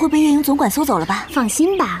西不会被夜莺总管搜走了吧？放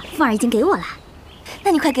心吧，凤儿已经给我了。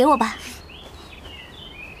那你快给我吧。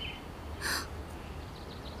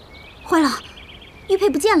坏了，玉佩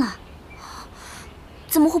不见了。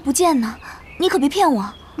怎么会不见呢？你可别骗我！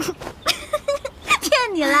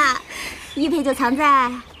骗你啦！玉佩就藏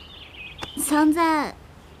在藏在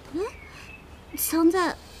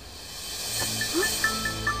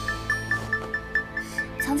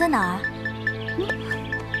哪儿？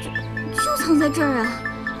就藏在这儿啊！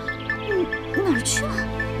哪儿去了？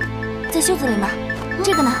在袖子里吗？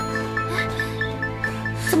这个呢？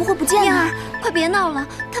怎么会不见呢？燕儿，快别闹了，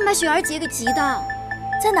他把雪儿姐给急的。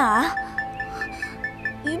在哪儿啊？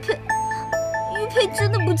玉佩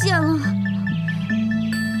真的不见了。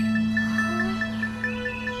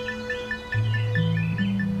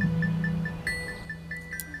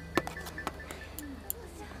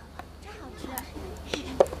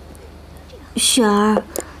雪儿，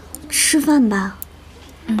吃饭吧。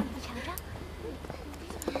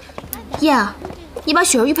燕儿，你把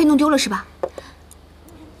雪儿玉佩弄丢了是吧？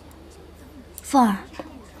凤儿，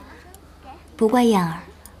不怪燕儿，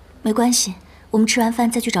没关系。我们吃完饭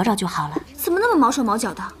再去找找就好了。怎么那么毛手毛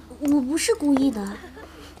脚的？我不是故意的。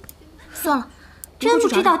算了，真不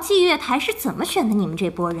知道祭月台是怎么选的，你们这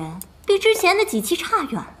波人比之前的几期差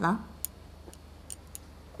远了。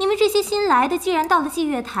你们这些新来的，既然到了祭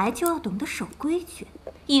月台，就要懂得守规矩，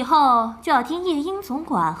以后就要听夜莺总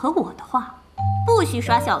管和我的话，不许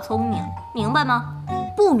耍小聪明，明白吗？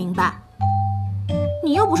不明白。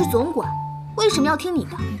你又不是总管，为什么要听你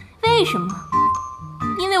的？为什么？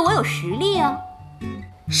因为我有实力啊！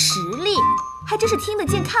实力还真是听得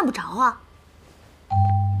见看不着啊！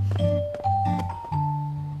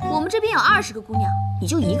我们这边有20个姑娘，你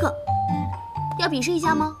就1个，要比试一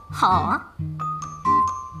下吗？好啊！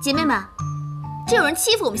姐妹们，这有人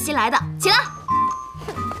欺负我们新来的，起来！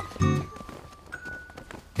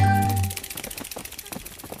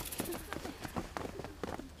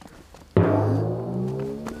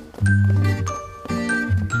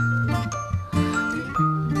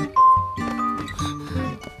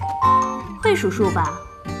会数数吧？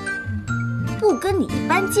不跟你一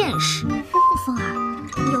般见识。风儿，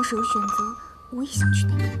你要是有选择，我也想去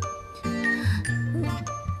那边。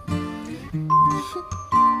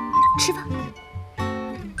吃饭，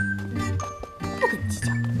不跟你计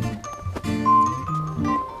较。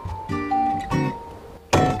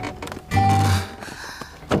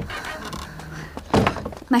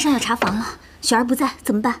马上要查房了，雪儿不在，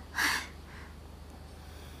怎么办？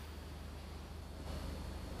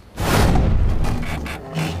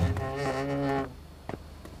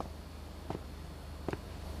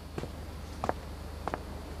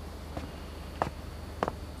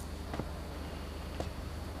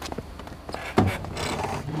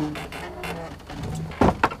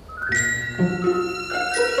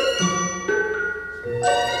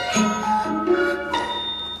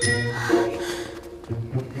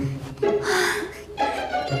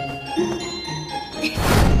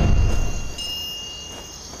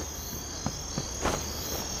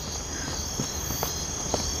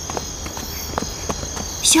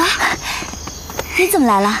雪儿，你怎么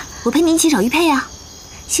来了？我陪你一起找玉佩呀。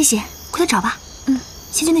谢谢，快点找吧。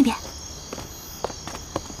先去那边。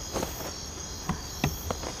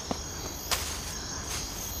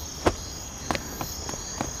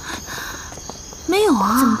没有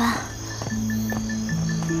啊？怎么办？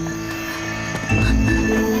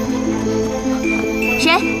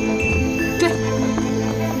谁？追！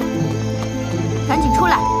赶紧出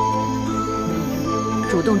来！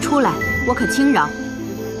主动出来，我可轻饶。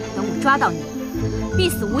等我抓到你，必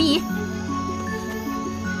死无疑。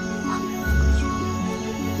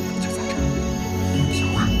就在这儿，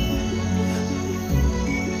听话。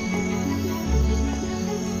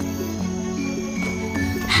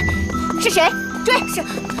是谁？追！是。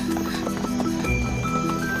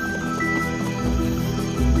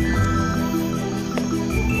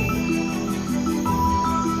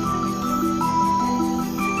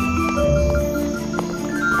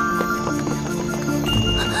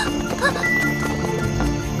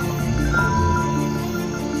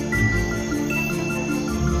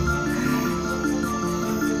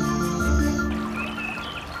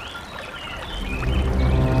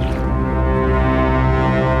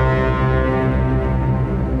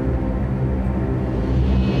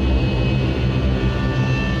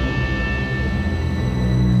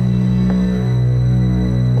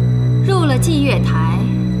祭月台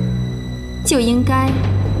就应该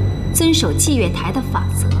遵守祭月台的法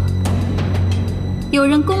则。有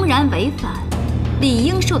人公然违反，理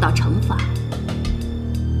应受到惩罚。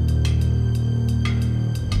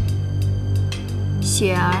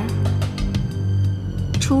雪儿，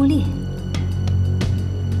初恋。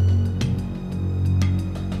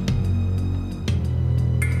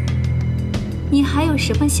你还有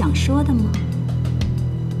什么想说的吗？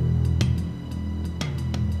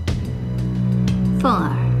凤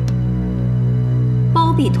儿，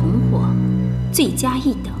包庇同伙，罪加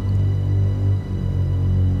一等，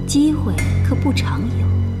机会可不常有。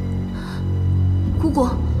姑姑，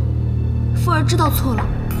凤儿知道错了，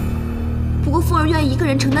不过凤儿愿意一个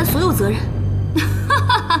人承担所有责任。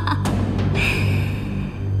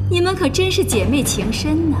你们可真是姐妹情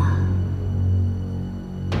深呐！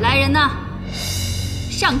来人呐，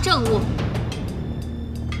上政务！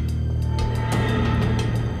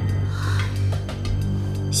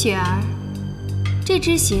雪儿，这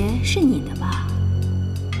只鞋是你的吧？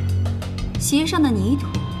鞋上的泥土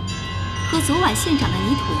和昨晚现场的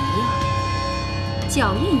泥土一样，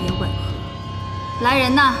脚印也吻合。来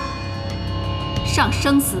人呐，上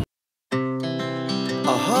生死！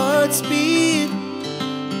 Our hearts beat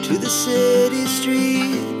to the city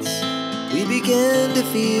streets. We began to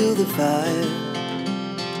feel the fire.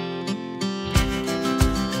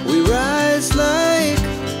 We rise like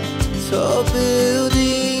tall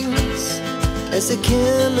buildings as the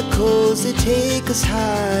chemicals they take us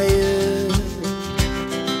higher.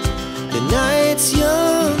 The night's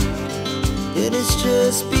young and it's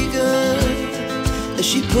just begun as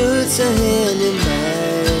she puts her hand in mine.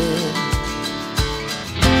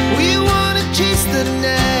 We wanna chase the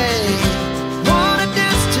night, wanna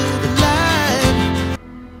dance to the light.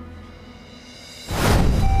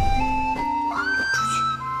 出去，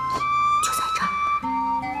就在这儿，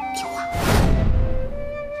听话。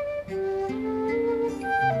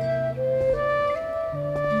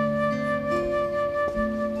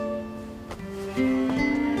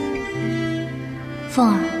凤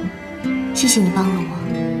儿，谢谢你帮了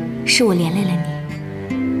我，是我连累了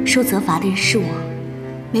你，受责罚的人是我。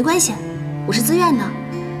没关系，我是自愿的。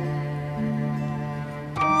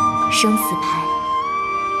生死牌，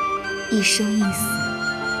一生一死，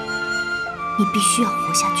你必须要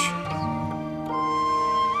活下去。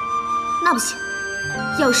那不行，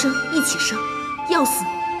要生一起生，要死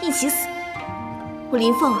一起死。我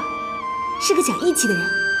林凤儿是个讲义气的人。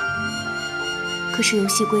可是游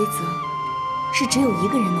戏规则是只有一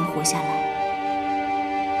个人能活下来。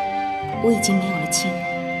我已经没有了亲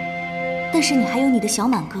人，但是你还有你的小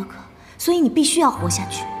满哥哥，所以你必须要活下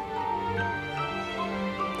去。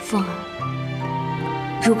凤儿，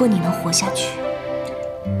如果你能活下去，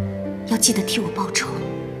要记得替我报仇。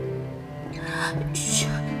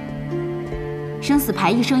生死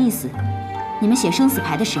牌一生一死，你们写生死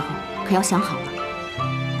牌的时候可要想好了。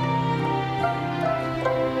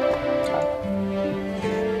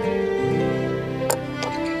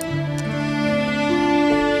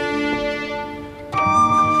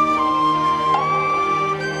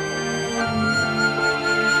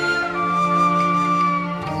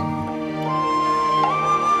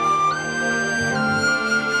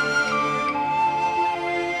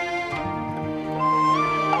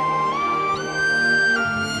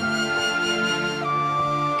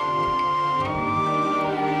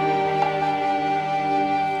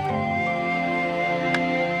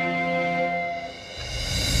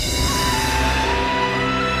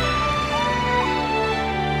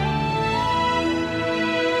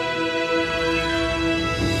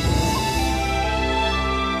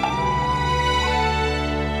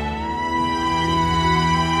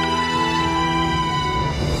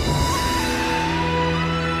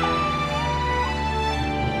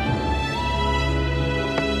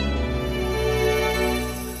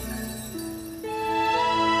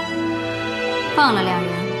放了两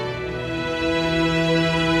人，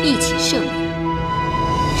一起赦免。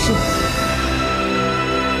是。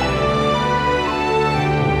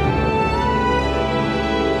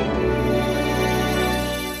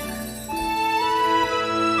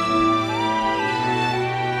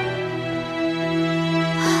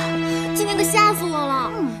今天可吓死我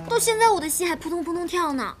了！到现在我的心还扑通扑通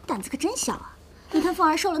跳呢。胆子可真小啊！你看凤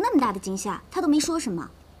儿受了那么大的惊吓，她都没说什么。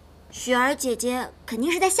雪儿姐姐肯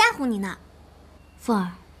定是在吓唬你呢。凤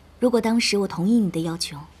儿，如果当时我同意你的要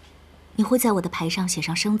求，你会在我的牌上写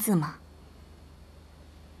上生字吗？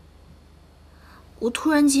我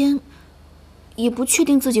突然间也不确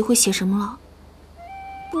定自己会写什么了。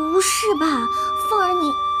不是吧，凤儿，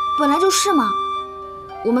你本来就是嘛。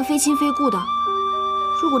我们非亲非故的，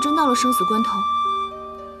如果真到了生死关头，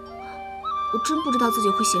我真不知道自己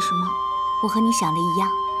会写什么。我和你想的一样，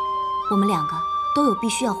我们两个都有必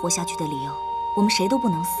须要活下去的理由，我们谁都不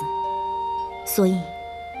能死。所以，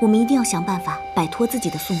我们一定要想办法摆脱自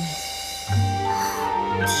己的宿命。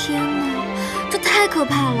天哪，这太可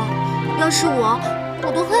怕了！要是我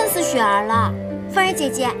都恨死雪儿了。凤儿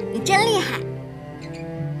姐姐，你真厉害。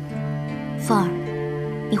凤儿，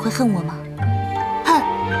你会恨我吗？恨，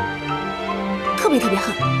特别特别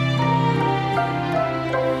恨。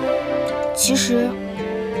其实，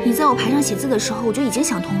你在我牌上写字的时候，我就已经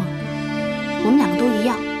想通了。我们两个都一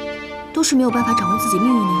样，都是没有办法掌握自己命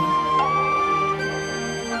运的人。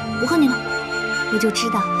不恨你了，我就知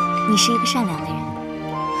道你是一个善良的人。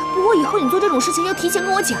不过以后你做这种事情要提前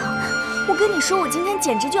跟我讲。我跟你说，我今天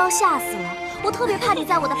简直就要吓死了。我特别怕你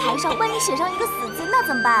在我的牌上，万一写上一个死字，那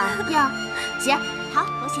怎么办？燕儿，写。好，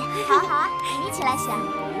我写。好啊，你一起来写。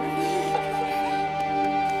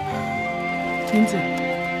云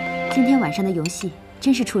姐，今天晚上的游戏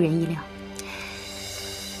真是出人意料。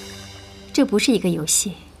这不是一个游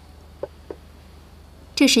戏，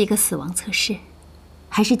这是一个死亡测试。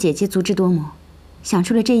还是姐姐足智多谋，想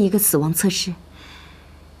出了这一个死亡测试。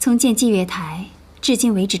从建祭月台至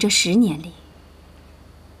今为止这10年里，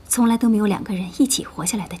从来都没有2个人一起活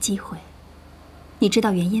下来的机会。你知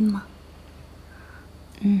道原因吗？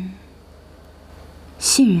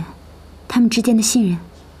信任，他们之间的信任。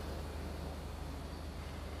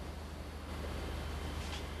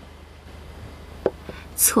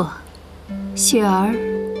错，雪儿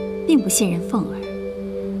并不信任凤儿。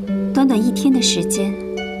短短1天的时间，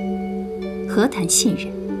何谈信任？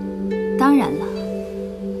当然了，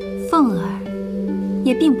凤儿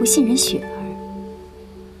也并不信任雪儿。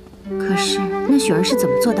可是，那雪儿是怎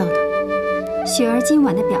么做到的？雪儿今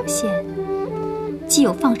晚的表现，既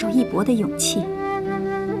有放手一搏的勇气，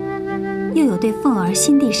又有对凤儿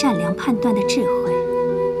心地善良判断的智慧，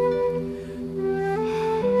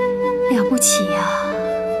了不起呀！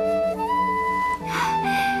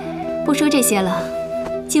不说这些了。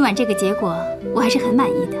今晚这个结果，我还是很满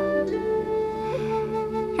意的。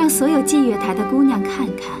所有祭月台的姑娘看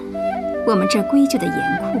看我们这规矩的严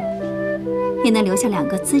酷，也能留下2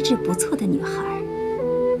个资质不错的女孩。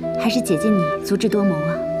还是姐姐你足智多谋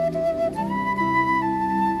啊！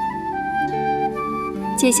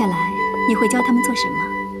接下来你会教他们做什么？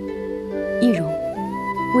易容，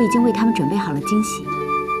我已经为他们准备好了惊喜。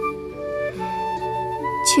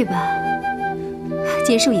去吧，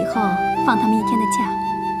结束以后放他们1天的假，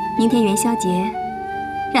明天元宵节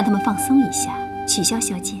让他们放松一下，取消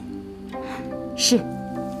宵禁。是。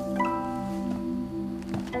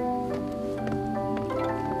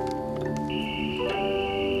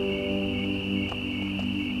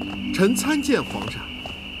臣参见皇上。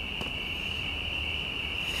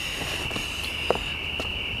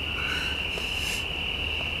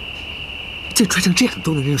这穿成这样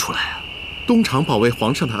都能认出来啊！东厂保卫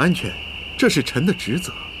皇上的安全，这是臣的职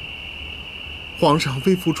责。皇上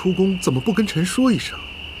微服出宫，怎么不跟臣说一声？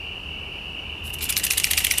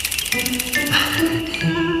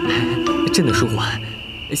真的疏忽，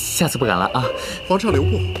下次不敢了啊！皇上留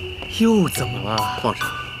步。又怎么了？皇上，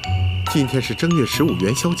今天是正月15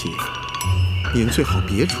元宵节，您最好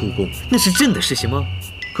别出宫。那是朕的事情吗？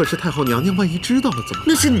可是太后娘娘万一知道了怎么办？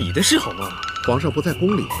那是你的事好吗？皇上不在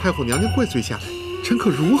宫里，太后娘娘怪罪下来，臣可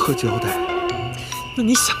如何交代？那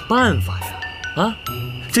你想办法呀！啊，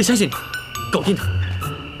朕相信你，搞定他。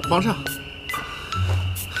皇上，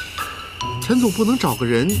臣总不能找个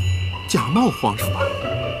人假冒皇上吧？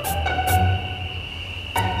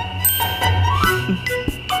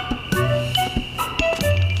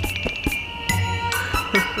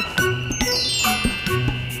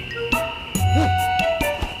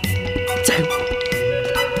加油！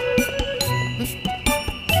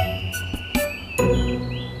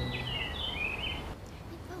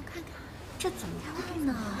这怎么办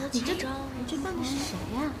呢？你这扮的是谁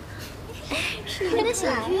呀？是里面的小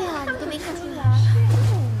玉啊，你都没看出来。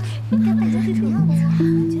该扮成是什么样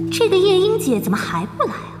的？这个夜莺姐怎么还不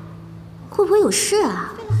来啊？会不会有事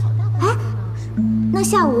啊？哎，那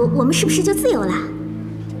下午我们是不是就自由啦？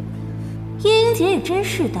夜莺姐也真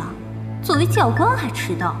是的，作为教官还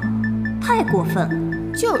迟到，太过分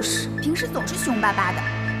了。就是，平时总是凶巴巴的。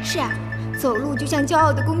是啊，走路就像骄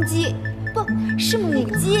傲的公鸡。不是母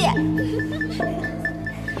鸡。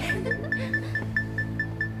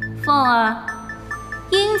凤儿，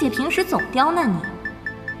夜莺姐平时总刁难你，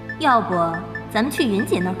要不咱们去云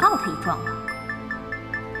姐那儿告她一状吧？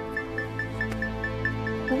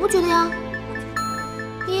我不觉得呀，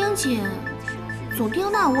夜莺姐总刁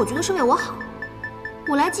难我，我觉得是为我好。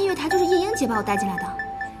我来祭月台就是夜莺姐把我带进来的。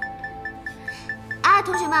哎，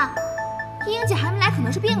同学们，夜莺姐还没来，可能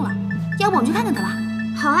是病了，要不我们去看看她吧？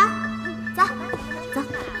好啊。走，走，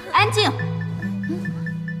安静！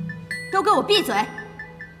都给我闭嘴！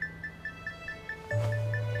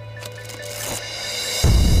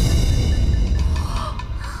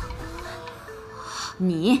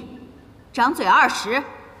你，张嘴20，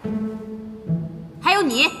还有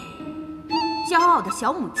你，骄傲的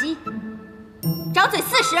小母鸡，张嘴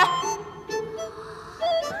40。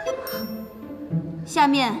下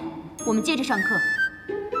面我们接着上课。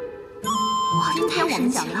哇，今天我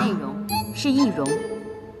们讲的内容是易容。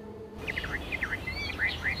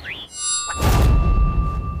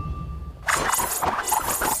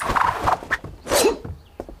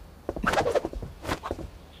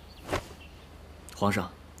皇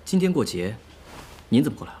上，今天过节，您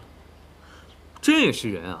怎么过来了？朕也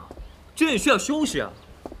是人啊，朕也需要休息啊，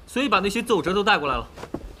所以把那些奏折都带过来了。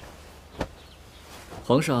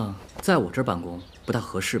皇上在我这儿办公不大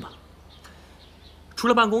合适吧？除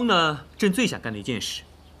了办公呢，朕最想干的一件事，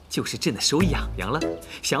就是朕的手痒痒了，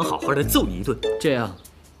想好好的揍你一顿。这样，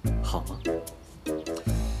好吗？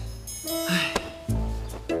唉，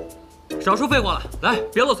少说废话了，来，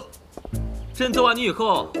别啰嗦。朕揍完你以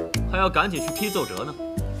后，还要赶紧去批奏折呢。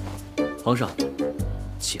皇上，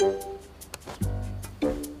请。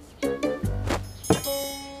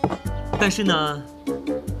但是呢，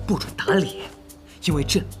不准打脸，因为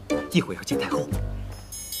朕一会儿要见太后。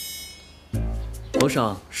皇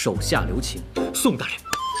上手下留情。宋大人，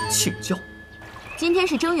请教。今天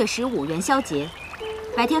是正月15元宵节，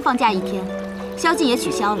白天放假1天，宵禁也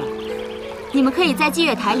取消了。你们可以在祭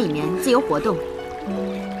月台里面自由活动，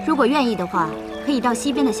如果愿意的话，可以到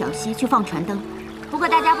西边的小溪去放船灯。不过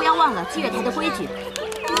大家不要忘了祭月台的规矩。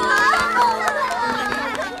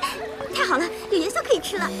太好了，有元宵可以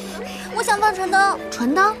吃了！我想放船灯。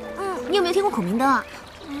船灯？你有没有听过孔明灯啊？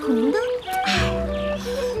孔明灯？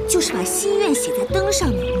就是把心愿写在灯上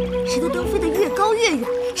面，谁的灯飞得越高越远，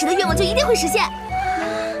谁的愿望就一定会实现。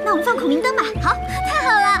那我们放孔明灯吧。好，太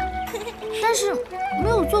好了。但是没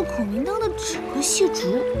有做孔明灯的纸和细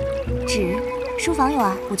竹。纸书房有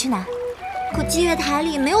啊，我去拿。可祭月台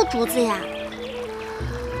里没有竹子呀。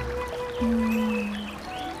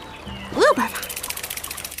我有办法。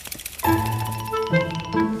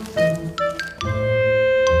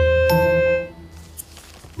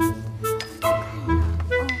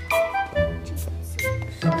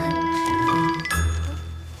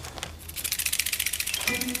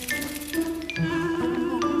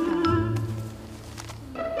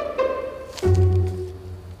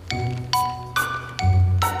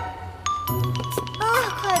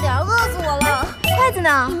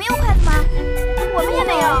呢？你没有筷子吗？我们也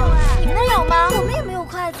没有。你们那有吗？我们也没有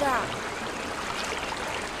筷子。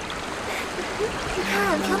你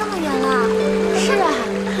看，飘那么远了。是啊，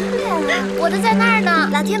很远啊。我的在那儿呢。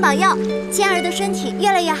老天保佑，倩儿的身体越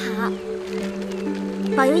来越好，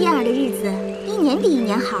保佑燕儿的日子一年比一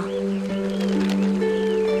年好。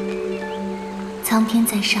苍天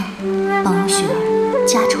在上，保佑雪儿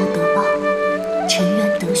家仇得报，尘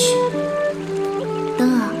缘得许。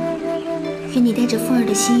灯儿。愿你带着凤儿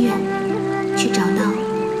的心愿，去找到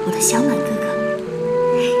我的小满哥哥。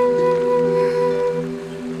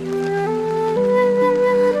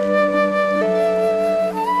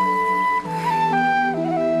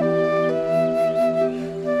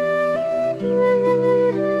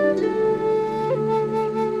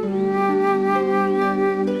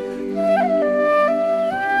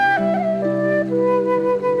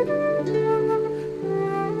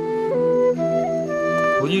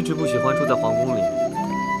一直不喜欢住在皇宫里，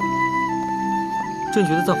朕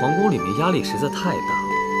觉得在皇宫里面压力实在太大，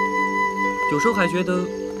有时候还觉得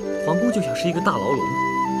皇宫就像是一个大牢笼，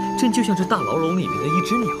朕就像是大牢笼里面的一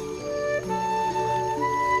只鸟。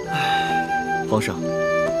唉，皇上，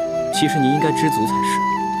其实您应该知足才是。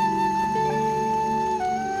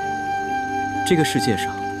这个世界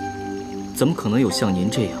上，怎么可能有像您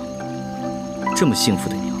这样这么幸福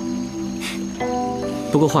的娘？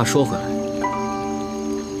不过话说回来，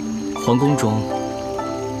皇宫中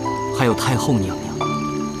还有太后娘娘，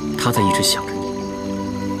她在一直想着你。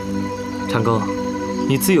长庚，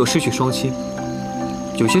你自幼失去双亲，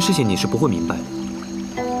有些事情你是不会明白的。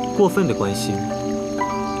过分的关心，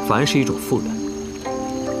反而是一种负担。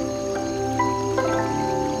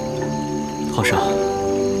皇上，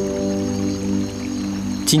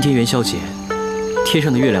今天元宵节，天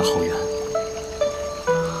上的月亮好圆。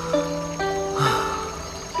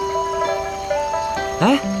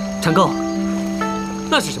哎，长庚，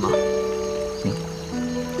那是什么？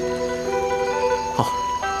哦，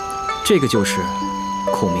这个就是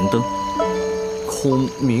孔明灯。孔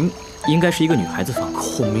明应该是一个女孩子放的。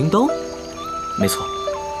孔明灯？没错。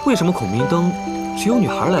为什么孔明灯只有女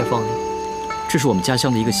孩来放呢？这是我们家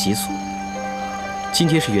乡的一个习俗。今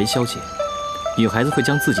天是元宵节，女孩子会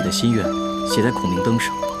将自己的心愿写在孔明灯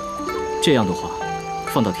上，这样的话，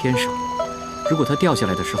放到天上，如果它掉下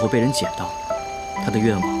来的时候被人捡到，她的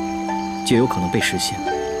愿望就有可能被实现。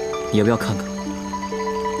你要不要看看？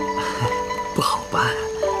不好办。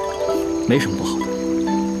没什么不好的，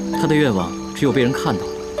她的愿望只有被人看到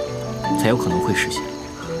了，才有可能会实现。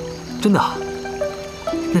真的？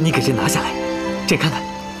那你给朕拿下来，朕看看，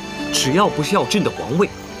只要不是要朕的皇位，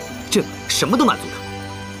朕什么都满足他。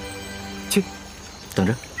去，等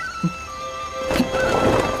着。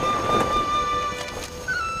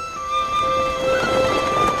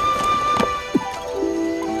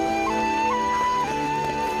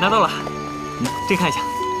拿到了，朕看一下。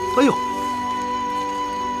哎呦，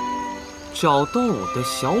找到我的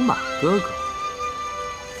小满哥哥。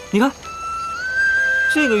你看，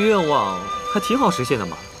这个愿望还挺好实现的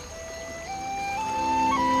嘛。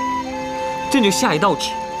朕就下一道旨，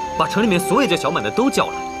把城里面所有叫小满的都叫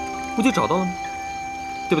来，不就找到了吗？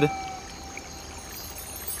对不对？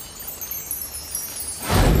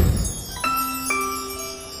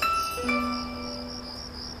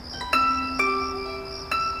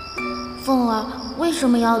凤儿为什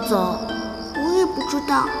么要走？我也不知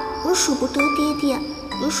道，我舍不得爹爹，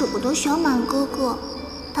也舍不得小满哥哥，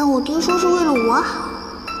但我爹说是为了我好，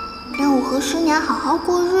让我和师娘好好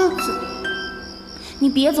过日子。你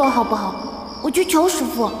别走好不好？我去求师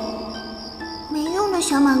傅。没用的，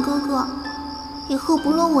小满哥哥，以后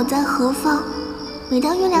不论我在何方，每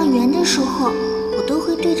当月亮圆的时候，我都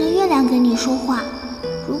会对着月亮跟你说话。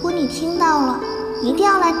如果你听到了，一定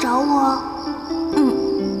要来找我哦。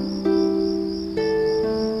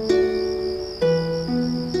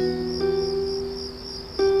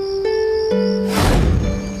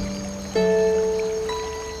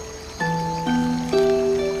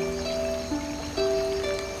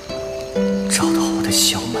找到我的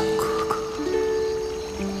小满哥哥，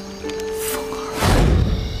凤儿。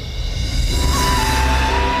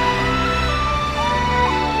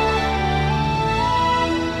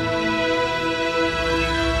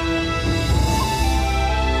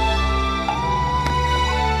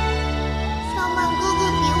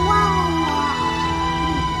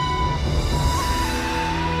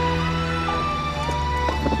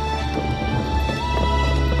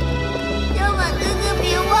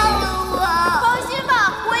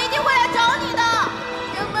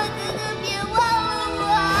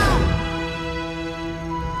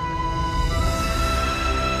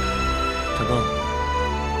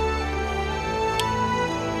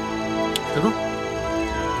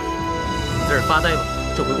发呆吧，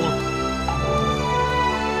这回宫了。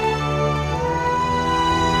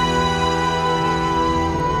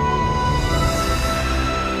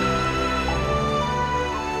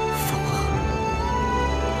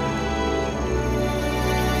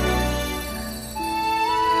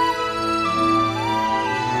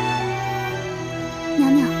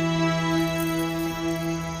娘娘，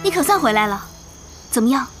你可算回来了，怎么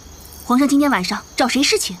样？皇上今天晚上找谁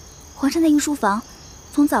侍寝？皇上在御书房，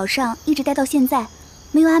从早上一直待到现在，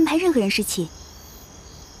没有安排任何人侍寝。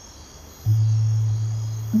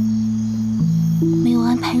没有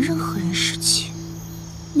安排任何人侍寝。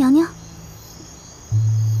娘娘，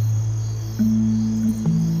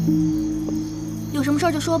有什么事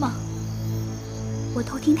儿就说吧。我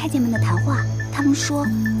偷听太监们的谈话，他们说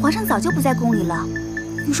皇上早就不在宫里了，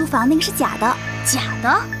御书房那个是假的。假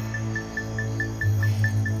的？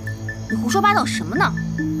你胡说八道什么呢？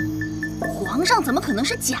皇上怎么可能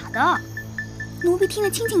是假的？奴婢听得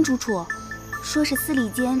清清楚楚，说是司礼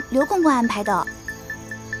监刘公公安排的。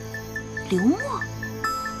刘默？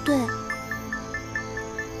对。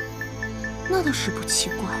那倒是不奇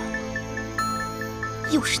怪了。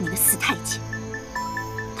又是那个四太监，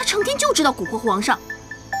他成天就知道蛊惑皇上，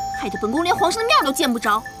害得本宫连皇上的面都见不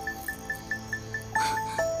着。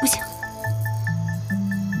不行，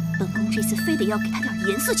本宫这次非得要给他点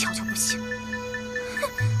颜色瞧瞧不行。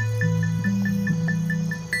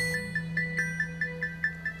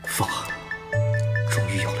凤儿，终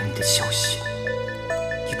于有了你的消息，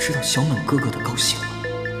你知道小满哥哥的高兴了。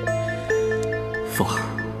凤儿，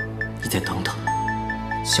你再等等，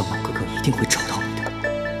小满哥哥一定会找到你的。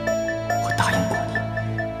我答应过你，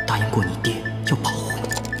答应过你爹要保护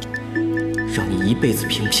你，让你一辈子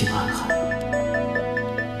平平安安。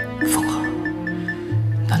凤儿，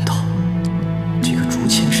难道这个竹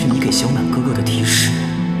签是你给小满哥哥的提示？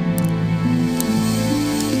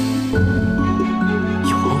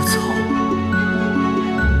有凹槽。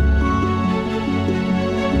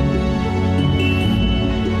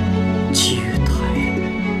七月台，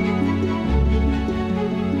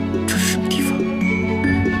这是什么地方？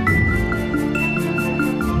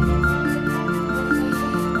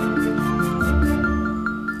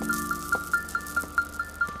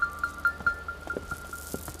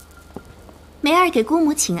梅儿给姑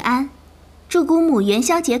母请安，祝姑母元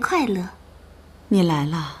宵节快乐。你来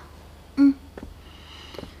了。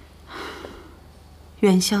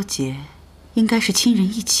元宵节应该是亲人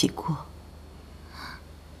一起过。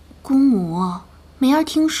姑母，梅儿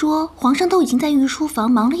听说皇上都已经在御书房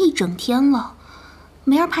忙了一整天了，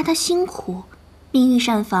梅儿怕他辛苦，命御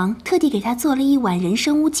膳房特地给他做了一碗人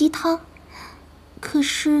参乌鸡汤。可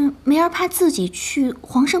是梅儿怕自己去，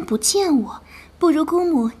皇上不见我，不如姑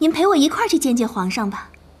母您陪我一块儿去见见皇上吧。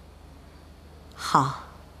好，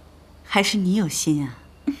还是你有心啊。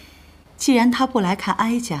既然他不来看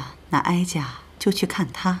哀家，那哀家就去看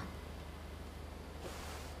他。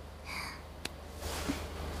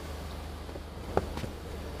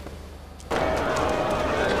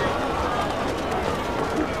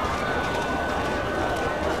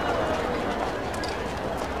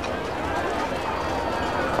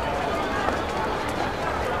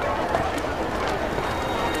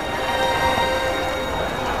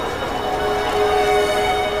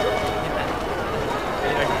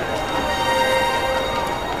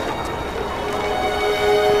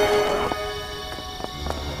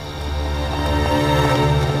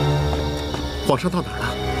皇上到哪儿了？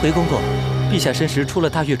回公公，陛下申时出了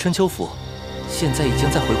大阅春秋府，现在已经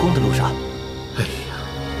在回宫的路上。哎呀，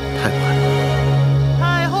太晚了！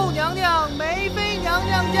太后娘娘梅妃娘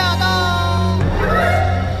娘驾到！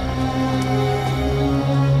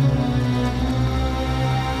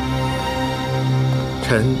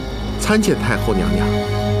臣参见太后娘娘、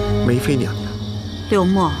梅妃娘娘。柳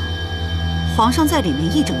墨，皇上在里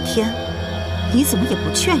面一整天，你怎么也不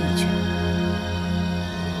劝一劝？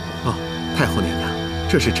哦，太后娘娘，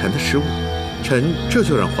这是臣的失误，臣这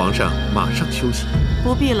就让皇上马上休息。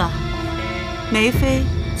不必了，梅妃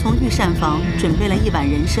从御膳房准备了一碗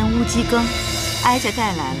人参乌鸡羹，哀家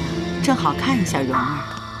带来了，正好看一下蓉儿。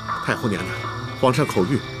太后娘娘，皇上口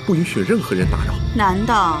谕，不允许任何人打扰。难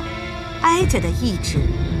道哀家的懿旨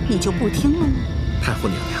你就不听了吗？太后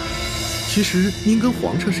娘娘，其实您跟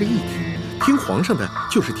皇上是一体，听皇上的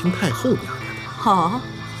就是听太后娘娘的。哦，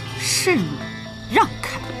是吗？让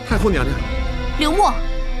开！太后娘娘，刘默，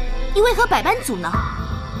你为何百般阻挠？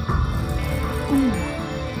公母，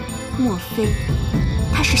莫非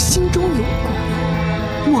他是心中有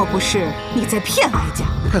鬼？莫不是你在骗哀家？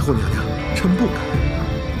太后娘娘，臣不敢。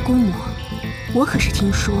公母，我可是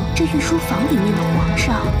听说这御书房里面的皇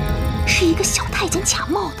上是一个小太监假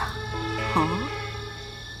冒的。哦，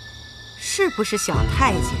是是不是小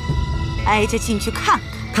太监？哀家进去看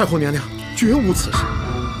看。太后娘娘，绝无此事。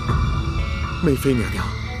媚妃娘娘，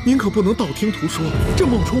您可不能道听途说，这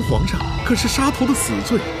冒充皇上可是杀头的死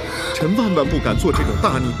罪，臣万万不敢做这种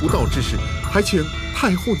大逆不道之事，还请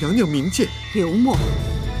太后娘娘明鉴。刘默，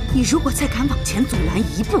你如果再敢往前阻拦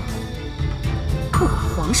一步，不管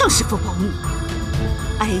皇上是否保你，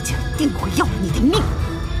哀家定会要了你的命。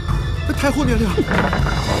太后娘娘，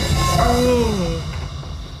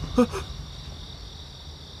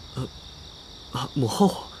母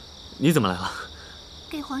后，你怎么来了？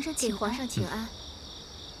给皇上请安。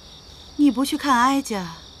你不去看哀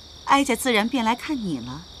家，哀家自然便来看你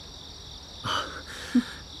了。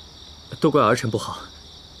都怪儿臣不好，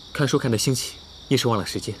看书看得兴起，一时忘了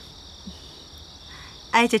时间。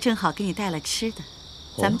哀家正好给你带了吃的，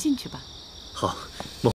咱们进去吧。好。